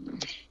 Mm-hmm.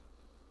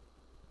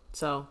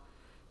 So...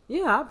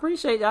 yeah, I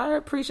appreciate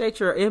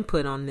your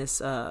input on this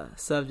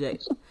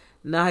subject.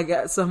 Now I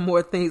got some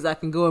more things I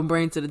can go and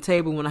bring to the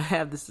table when I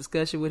have this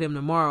discussion with him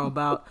tomorrow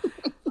about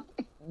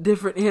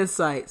different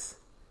insights.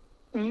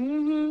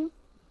 Mm-hmm.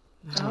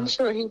 I'm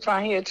sure he'll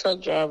find he a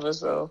truck driver,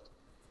 so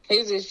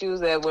his issue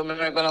is that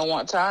women are going to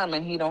want time,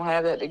 and he don't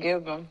have that to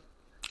give them.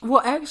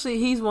 Well, actually,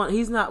 he's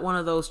not one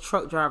of those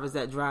truck drivers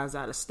that drives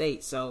out of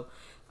state, so...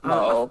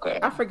 okay.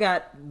 I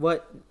forgot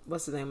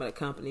what's the name of the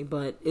company,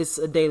 but it's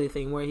a daily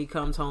thing where he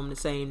comes home the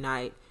same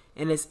night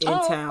and it's in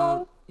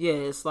town. Yeah,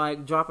 it's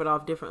like dropping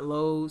off different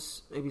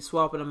loads, maybe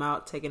swapping them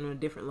out, taking them to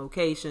different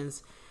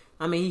locations.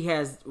 I mean, he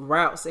has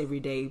routes every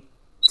day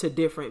to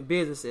different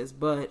businesses,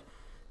 but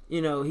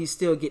you know, he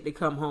still get to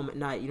come home at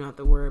night. You don't have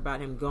to worry about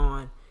him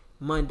gone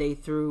Monday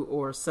through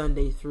or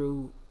Sunday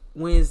through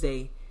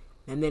Wednesday,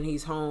 and then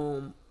he's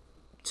home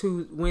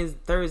Wednesday,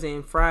 Thursday,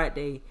 and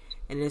Friday.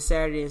 And then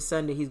Saturday and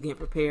Sunday he's getting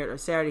prepared, or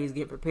Saturday he's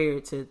getting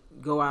prepared to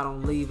go out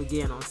on leave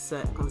again on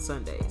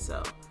Sunday.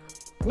 So,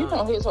 you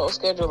know his whole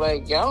schedule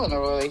like y'all in a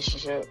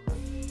relationship.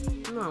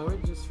 No, we're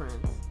just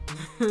friends.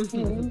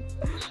 Mm-hmm.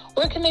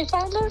 Where can they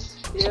find us?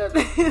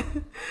 Yeah,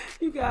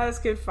 you guys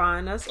can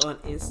find us on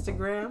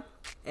Instagram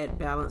at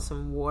Balance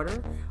and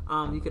Water.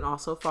 You can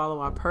also follow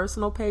our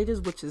personal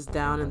pages, which is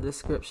down in the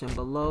description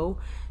below.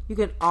 You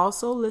can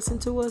also listen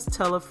to us,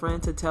 tell a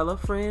friend to tell a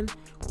friend.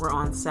 We're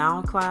on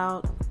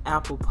SoundCloud,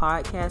 Apple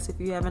Podcasts if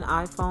you have an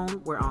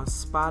iPhone. We're on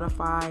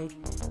Spotify,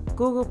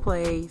 Google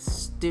Play,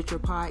 Stitcher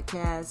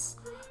Podcasts,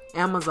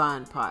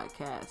 Amazon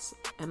Podcasts.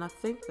 And I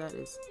think that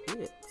is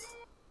it.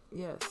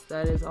 Yes,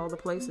 that is all the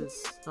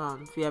places.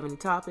 If you have any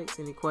topics,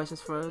 any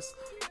questions for us,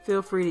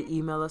 feel free to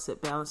email us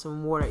at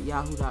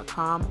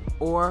balanceandwater@yahoo.com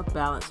or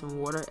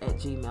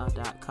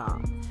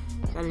balanceandwater@gmail.com.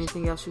 Got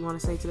anything else you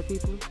want to say to the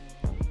people?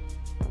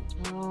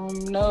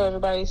 No,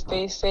 everybody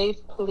stay safe,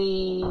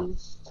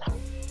 please.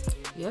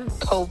 Yes.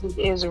 COVID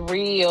is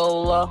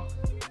real.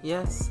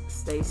 Yes.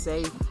 Stay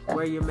safe.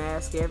 Wear your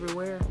mask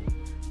everywhere.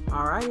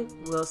 All right.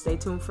 Well, stay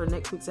tuned for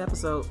next week's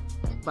episode.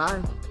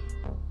 Bye.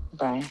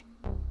 Bye.